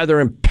rather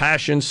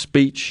impassioned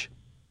speech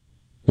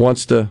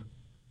once the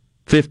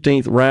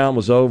 15th round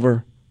was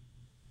over,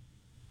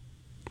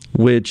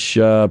 which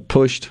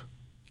pushed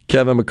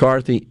Kevin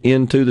McCarthy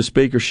into the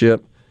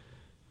speakership.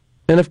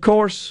 And, of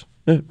course,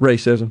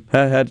 racism.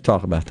 I had to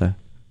talk about that.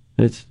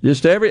 It's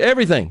just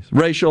everything's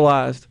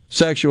racialized,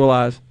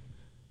 sexualized.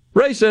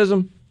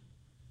 Racism.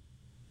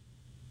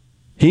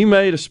 He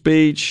made a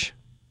speech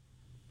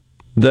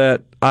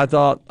that I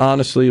thought,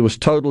 honestly, was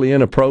totally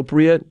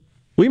inappropriate.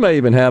 We may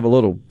even have a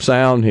little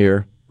sound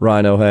here,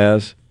 Rhino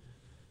has,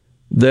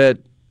 that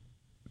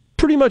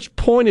pretty much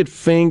pointed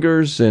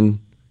fingers and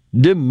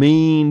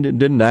demeaned and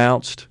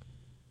denounced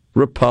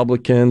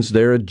Republicans,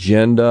 their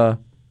agenda,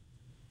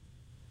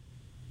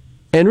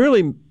 and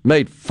really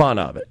made fun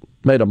of it,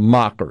 made a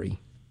mockery,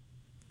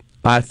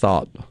 I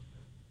thought,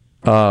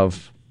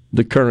 of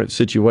the current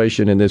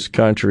situation in this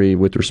country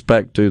with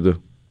respect to the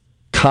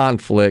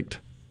conflict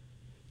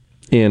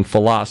in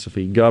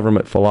philosophy,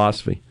 government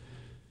philosophy.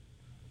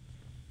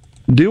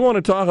 Do you want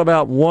to talk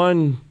about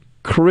one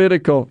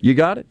critical... You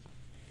got it?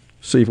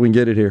 See if we can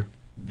get it here.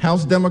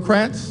 House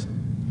Democrats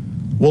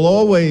will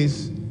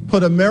always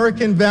put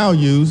American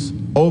values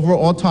over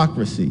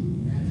autocracy,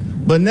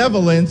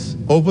 benevolence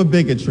over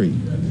bigotry,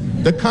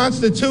 the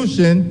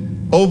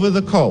Constitution over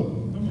the cult,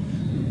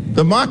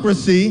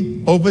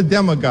 democracy over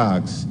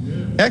demagogues,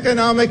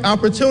 economic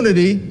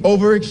opportunity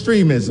over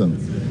extremism,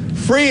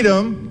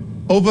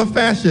 freedom over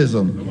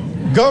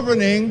fascism,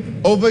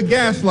 governing over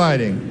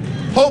gaslighting,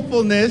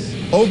 hopefulness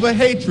over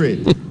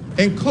hatred,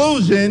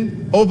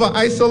 inclusion over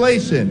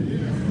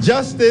isolation,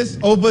 justice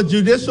over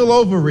judicial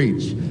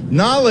overreach,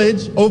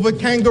 knowledge over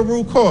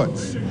kangaroo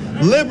courts,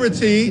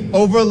 liberty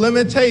over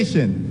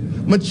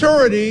limitation,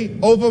 maturity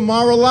over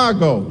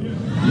Mar-a-Lago,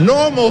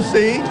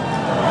 normalcy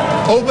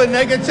over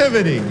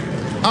negativity,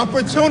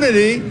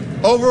 opportunity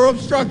over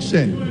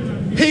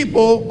obstruction,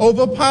 people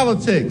over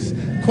politics,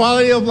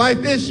 quality of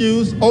life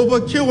issues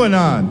over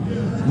QAnon,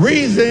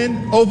 reason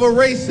over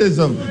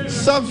racism,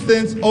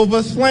 substance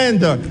over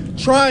slander,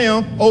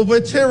 triumph over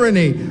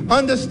tyranny,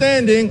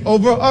 understanding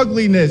over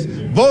ugliness,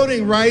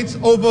 voting rights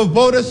over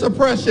voter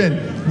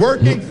suppression,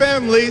 working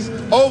families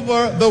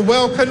over the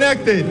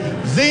well-connected,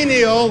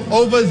 xenial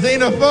over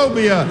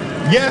xenophobia,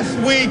 yes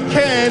we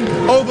can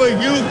over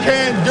you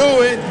can't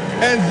do it,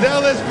 and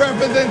zealous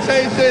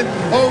representation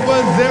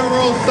over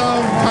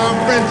zero-sum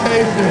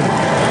confrontation.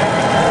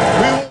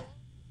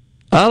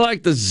 I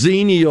like the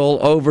xenial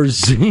over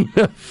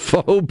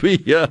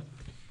xenophobia.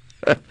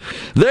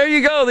 There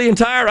you go, the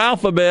entire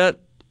alphabet.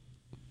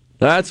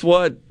 That's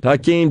what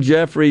Hakeem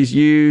Jeffries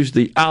used,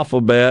 the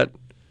alphabet,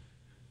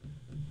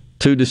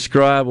 to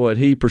describe what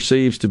he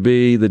perceives to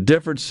be the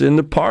difference in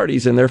the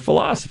parties and their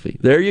philosophy.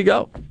 There you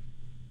go.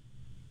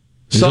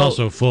 He's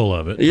also full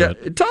of it. Yeah,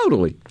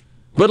 totally.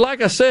 But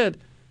like I said,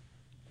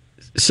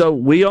 so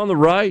we on the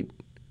right,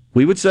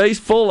 we would say he's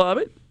full of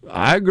it.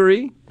 I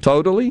agree,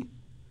 totally.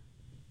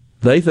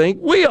 They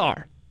think we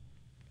are.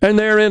 And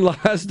therein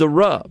lies the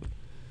rub.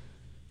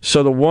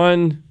 So the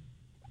one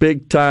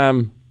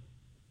big-time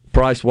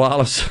Price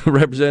Wallace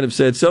representative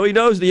said, so he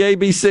knows the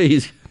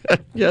ABCs.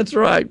 That's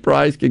right,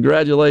 Price.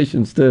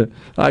 Congratulations to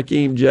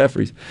Hakeem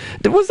Jeffries.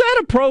 Was that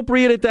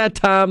appropriate at that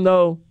time,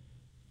 though?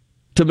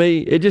 To me,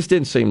 it just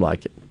didn't seem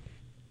like it.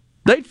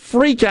 They'd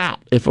freak out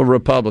if a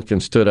Republican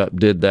stood up and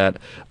did that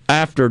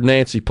after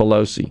Nancy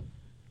Pelosi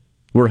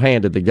were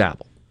handed the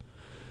gavel.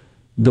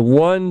 The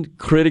one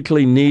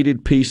critically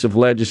needed piece of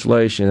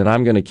legislation, and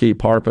I'm going to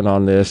keep harping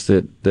on this,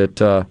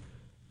 that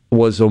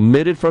was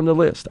omitted from the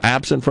list,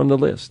 absent from the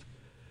list,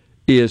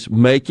 is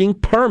making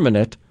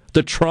permanent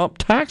the Trump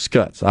tax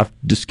cuts. I've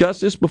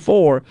discussed this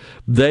before.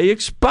 They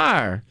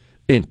expire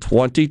in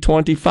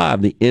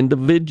 2025, the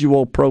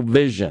individual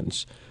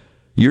provisions.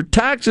 Your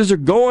taxes are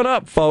going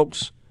up,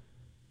 folks.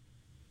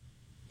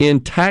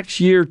 In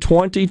tax year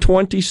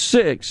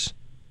 2026,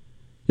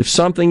 if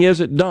something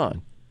isn't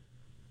done.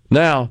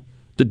 Now,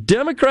 the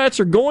Democrats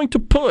are going to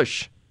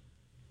push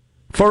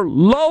for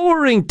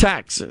lowering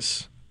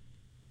taxes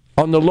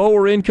on the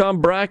lower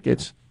income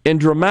brackets and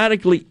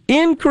dramatically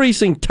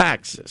increasing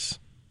taxes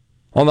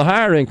on the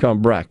higher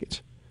income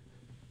brackets.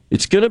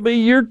 It's going to be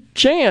your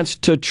chance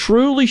to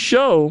truly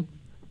show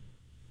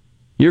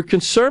your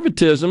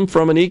conservatism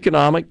from an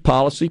economic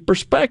policy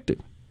perspective.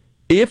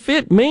 If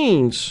it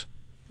means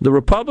the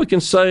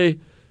Republicans say,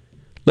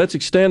 let's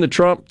extend the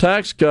Trump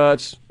tax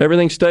cuts,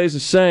 everything stays the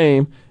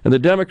same, and the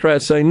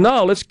Democrats say,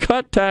 no, let's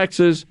cut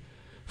taxes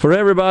for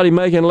everybody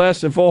making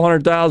less than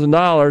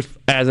 $400,000,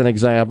 as an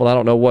example. I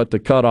don't know what the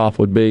cutoff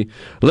would be.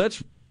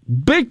 Let's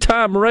big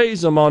time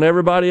raise them on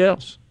everybody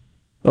else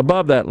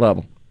above that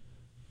level.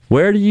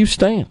 Where do you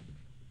stand?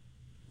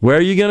 Where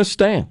are you going to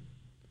stand?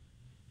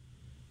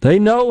 They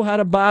know how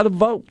to buy the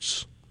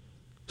votes.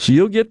 So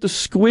you'll get the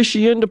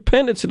squishy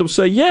independents that'll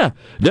say, yeah,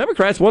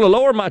 Democrats want to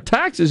lower my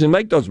taxes and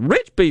make those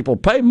rich people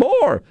pay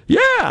more.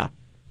 Yeah.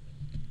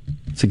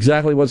 It's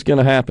exactly what's going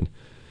to happen.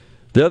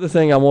 The other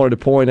thing I wanted to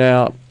point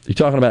out, you're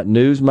talking about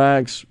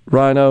Newsmax,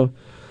 Rhino.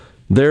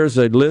 There's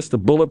a list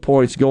of bullet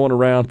points going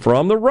around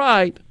from the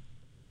right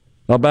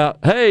about,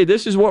 hey,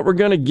 this is what we're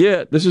going to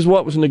get. This is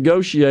what was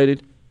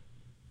negotiated.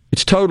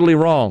 It's totally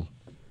wrong.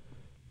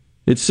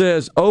 It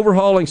says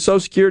overhauling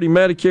Social Security,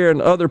 Medicare,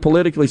 and other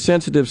politically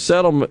sensitive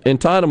settlement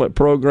entitlement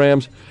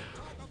programs.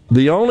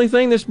 The only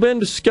thing that's been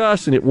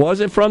discussed, and it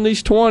wasn't from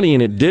these 20,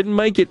 and it didn't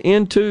make it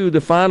into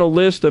the final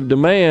list of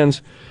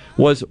demands,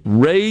 was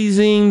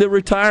raising the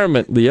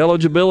retirement, the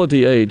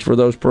eligibility age for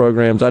those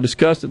programs. I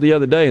discussed it the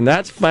other day, and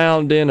that's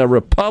found in a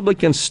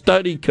Republican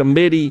Study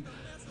Committee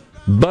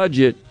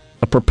budget,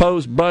 a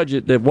proposed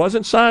budget that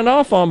wasn't signed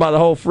off on by the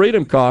whole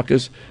Freedom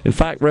Caucus. In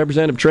fact,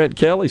 Representative Trent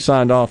Kelly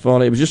signed off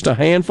on it. It was just a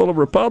handful of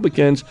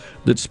Republicans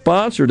that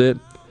sponsored it.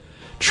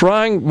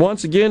 Trying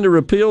once again to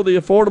repeal the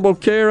Affordable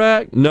Care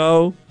Act?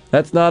 No,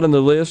 that's not on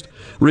the list.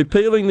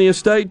 Repealing the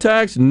estate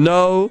tax?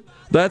 No,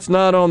 that's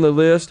not on the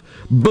list.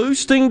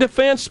 Boosting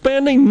defense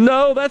spending?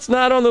 No, that's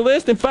not on the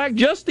list. In fact,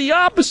 just the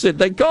opposite.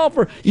 They call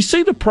for, you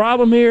see the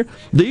problem here?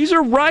 These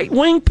are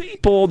right-wing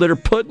people that are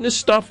putting this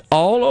stuff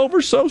all over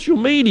social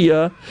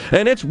media,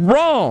 and it's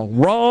wrong,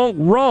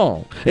 wrong,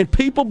 wrong. And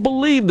people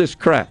believe this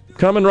crap.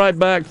 Coming right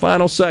back,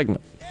 final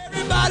segment.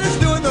 Everybody's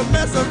doing the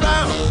mess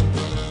around.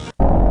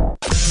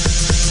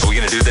 Are we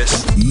going to do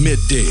this?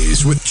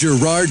 Middays with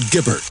Gerard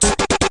Gibbert.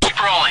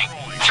 Keep rolling.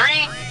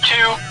 3, 2,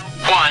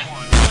 1.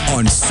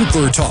 On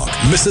Super Talk,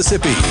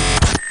 Mississippi.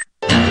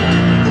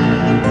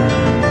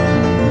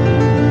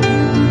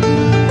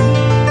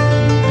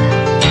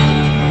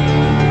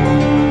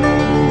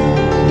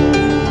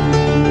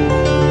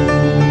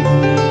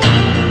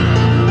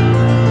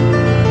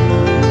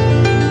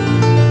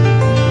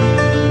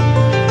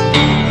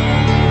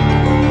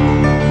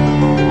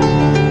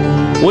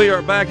 We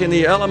are back in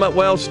the Element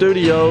Well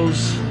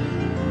Studios.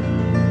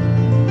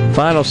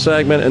 Final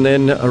segment, and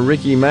then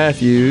Ricky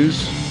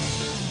Matthews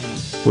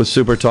with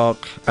Super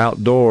Talk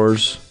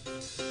Outdoors.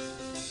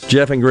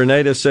 Jeff in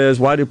Grenada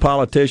says, why do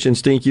politicians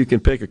think you can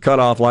pick a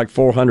cutoff like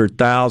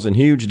 $400,000?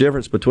 Huge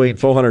difference between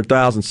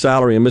 $400,000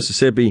 salary in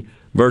Mississippi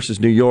versus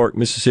New York.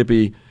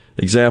 Mississippi,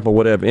 example,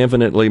 would have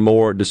infinitely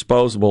more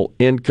disposable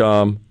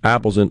income,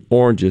 apples and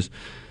oranges.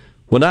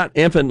 Well, not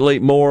infinitely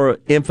more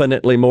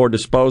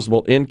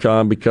disposable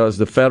income, because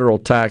the federal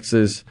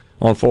taxes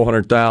on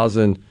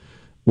 $400,000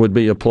 would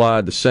be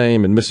applied the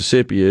same in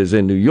Mississippi as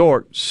in New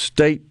York.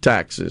 State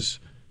taxes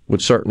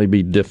would certainly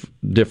be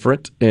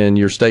different, and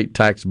your state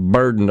tax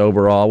burden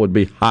overall would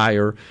be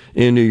higher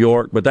in New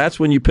York. But that's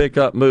when you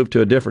move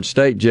to a different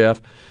state,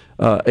 Jeff.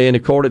 In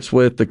accordance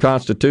with the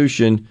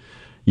Constitution,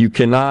 you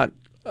cannot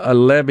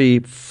levy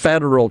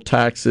federal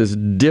taxes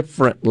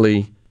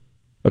differently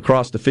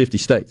across the 50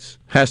 states.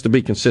 Has to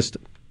be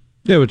consistent.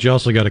 Yeah, but you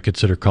also got to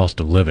consider cost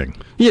of living.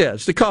 Yeah,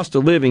 it's the cost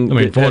of living. I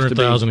mean,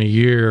 $400,000 a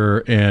year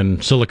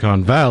in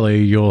Silicon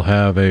Valley, you'll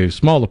have a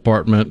small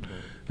apartment,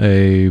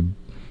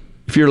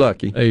 if you're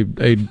lucky,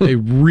 a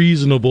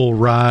reasonable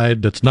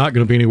ride that's not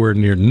going to be anywhere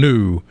near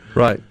new.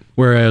 Right.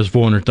 Whereas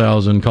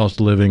 $400,000 cost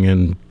of living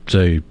in,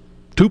 say,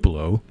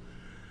 Tupelo,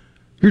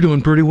 you're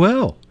doing pretty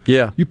well.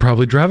 Yeah. You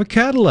probably drive a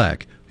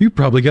Cadillac. You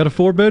probably got a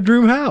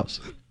 4-bedroom house.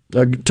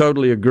 I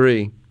totally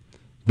agree.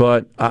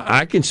 But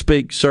I can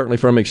speak certainly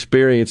from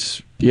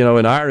experience. In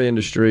our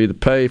industry, the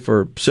pay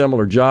for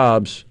similar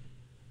jobs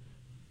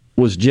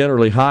was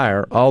generally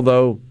higher,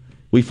 although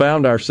we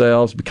found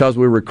ourselves, because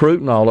we were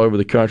recruiting all over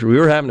the country, we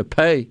were having to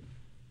pay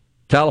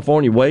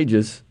California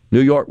wages,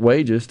 New York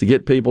wages, to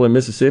get people in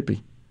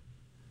Mississippi.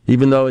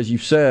 Even though, as you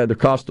said, the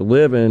cost of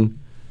living,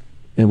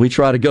 and we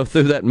try to go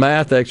through that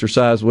math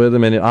exercise with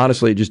them, and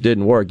honestly, it just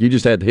didn't work. You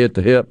just had to hit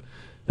the hip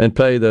and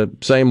pay the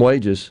same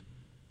wages.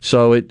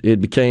 So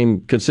it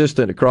became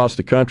consistent across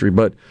the country.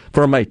 But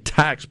from a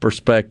tax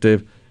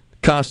perspective, the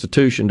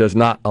Constitution does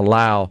not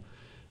allow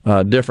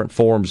different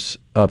forms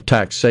of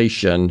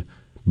taxation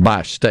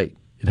by state.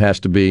 It has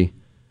to be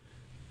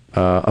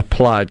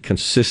applied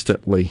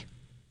consistently.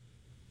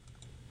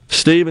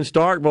 Steve in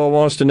Starkville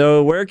wants to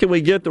know, where can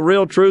we get the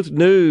Real Truth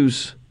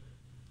News,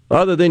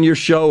 other than your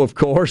show, of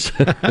course?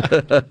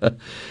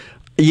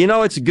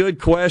 It's a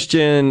good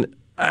question.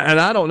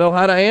 And I don't know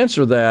how to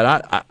answer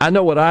that. I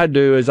know what I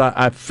do is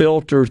I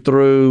filter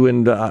through,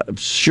 and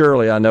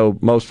surely I know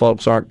most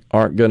folks aren't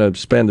going to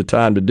spend the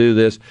time to do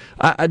this.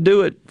 I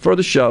do it for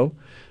the show.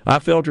 I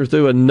filter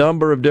through a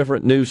number of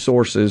different news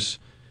sources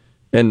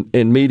and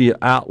media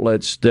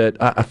outlets that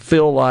I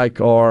feel like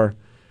are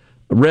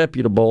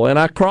reputable, and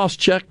I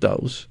cross-check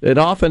those. And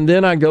often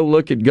then I go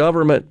look at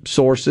government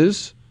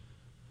sources,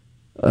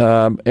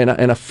 and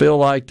I feel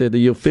like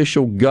the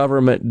official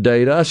government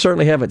data, I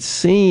certainly haven't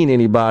seen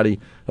anybody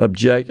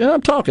object. And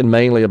I'm talking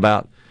mainly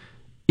about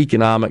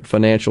economic,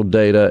 financial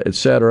data, et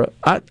cetera.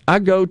 I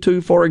go to,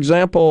 for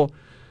example,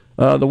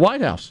 the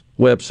White House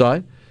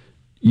website.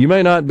 You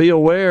may not be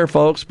aware,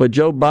 folks, but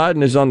Joe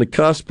Biden is on the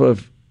cusp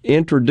of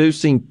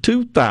introducing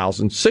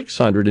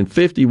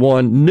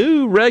 2,651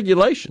 new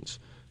regulations.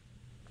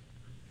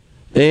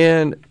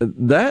 And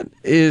that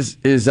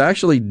is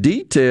actually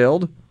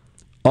detailed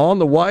on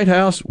the White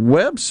House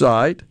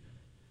website.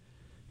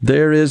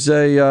 There is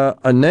a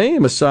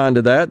name assigned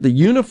to that, the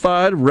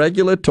Unified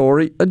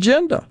Regulatory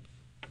Agenda,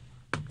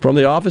 from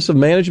the Office of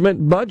Management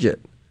and Budget,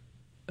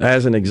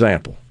 as an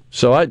example.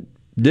 So I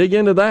dig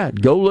into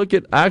that. Go look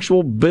at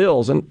actual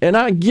bills. And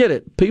I get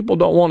it. People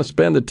don't want to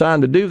spend the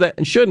time to do that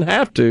and shouldn't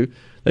have to.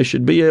 They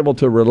should be able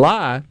to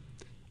rely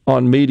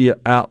on media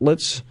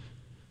outlets.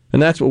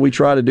 And that's what we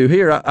try to do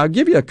here. I'll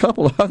give you a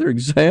couple of other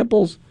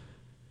examples.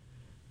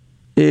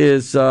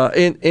 Is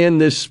in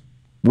this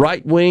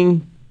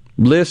right-wing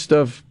list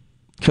of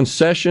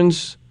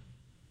concessions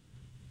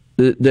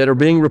that are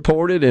being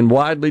reported and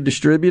widely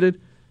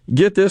distributed.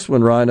 Get this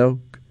one,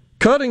 Rhino.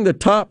 Cutting the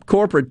top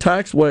corporate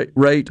tax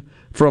rate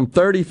from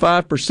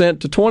 35%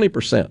 to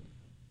 20%.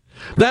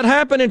 That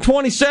happened in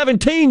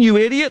 2017, you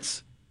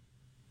idiots.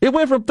 It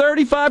went from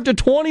 35 to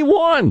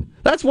 21.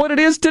 That's what it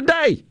is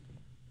today.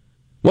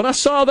 When I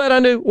saw that, I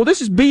knew, well,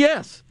 this is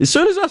BS. As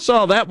soon as I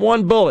saw that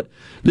one bullet,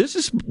 this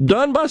is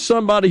done by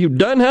somebody who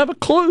doesn't have a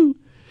clue.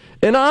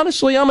 And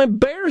honestly, I'm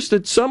embarrassed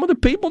at some of the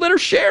people that are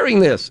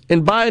sharing this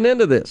and buying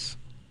into this.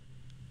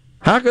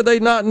 How could they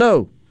not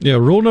know? Yeah,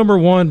 rule number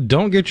 1,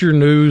 don't get your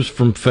news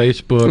from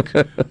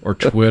Facebook or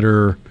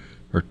Twitter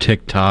or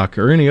TikTok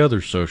or any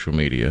other social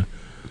media.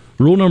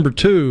 Rule number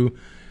 2,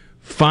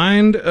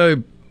 find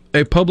a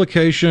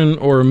publication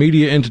or a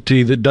media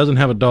entity that doesn't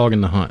have a dog in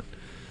the hunt,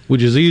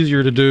 which is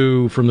easier to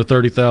do from the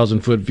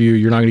 30,000-foot view.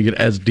 You're not going to get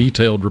as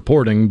detailed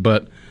reporting,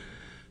 but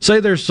say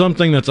there's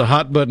something that's a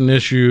hot-button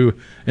issue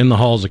in the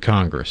halls of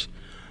Congress.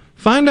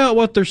 Find out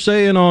what they're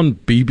saying on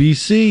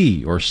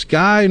BBC or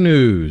Sky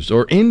News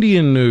or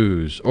Indian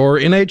News or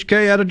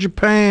NHK out of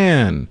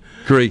Japan.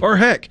 Great. Or,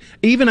 heck,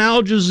 even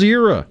Al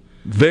Jazeera.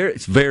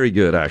 It's very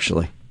good,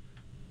 actually.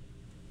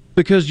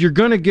 Because you're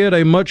going to get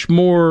a much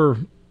more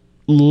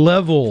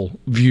level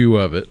view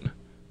of it,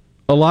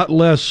 a lot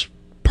less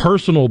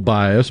personal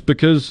bias,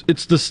 because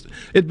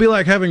it'd be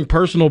like having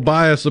personal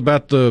bias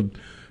about the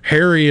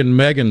Harry and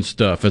Meghan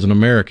stuff as an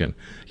American.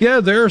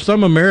 Yeah, there are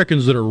some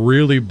Americans that are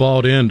really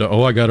bought into,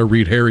 I got to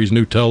read Harry's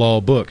new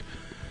tell-all book.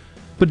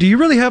 But do you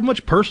really have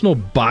much personal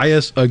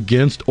bias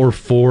against or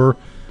for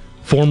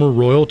former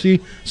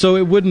royalty? So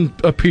it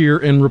wouldn't appear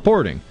in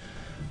reporting.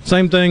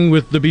 Same thing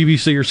with the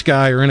BBC or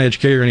Sky or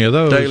NHK or any of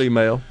those. Daily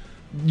Mail.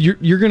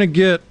 You're going to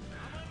get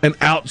an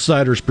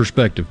outsider's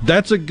perspective.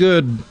 That's a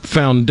good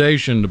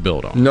foundation to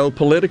build on. No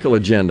political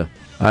agenda,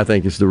 I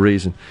think, is the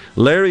reason.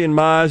 Larry and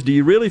Mize, do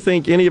you really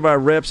think any of our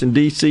reps in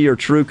D.C. are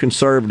true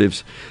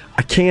conservatives?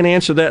 I can't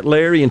answer that,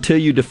 Larry, until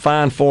you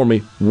define for me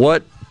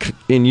what,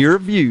 in your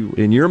view,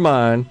 in your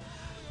mind,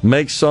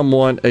 makes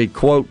someone a,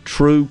 quote,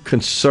 true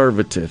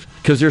conservative.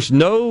 Because there's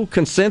no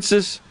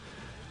consensus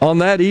on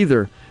that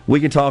either. We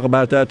can talk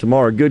about that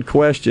tomorrow. Good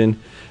question.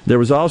 There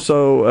was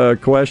also a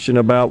question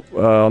about,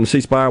 on the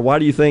C-Spire, why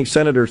do you think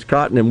Senators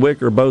Cotton and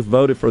Wicker both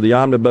voted for the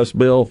omnibus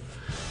bill?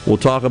 We'll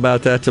talk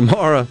about that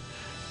tomorrow.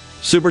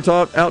 Super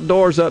Talk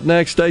Outdoors up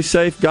next. Stay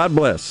safe. God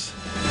bless.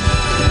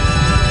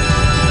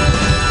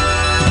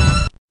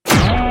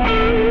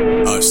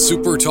 A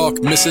Super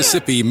Talk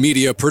Mississippi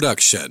media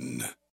production.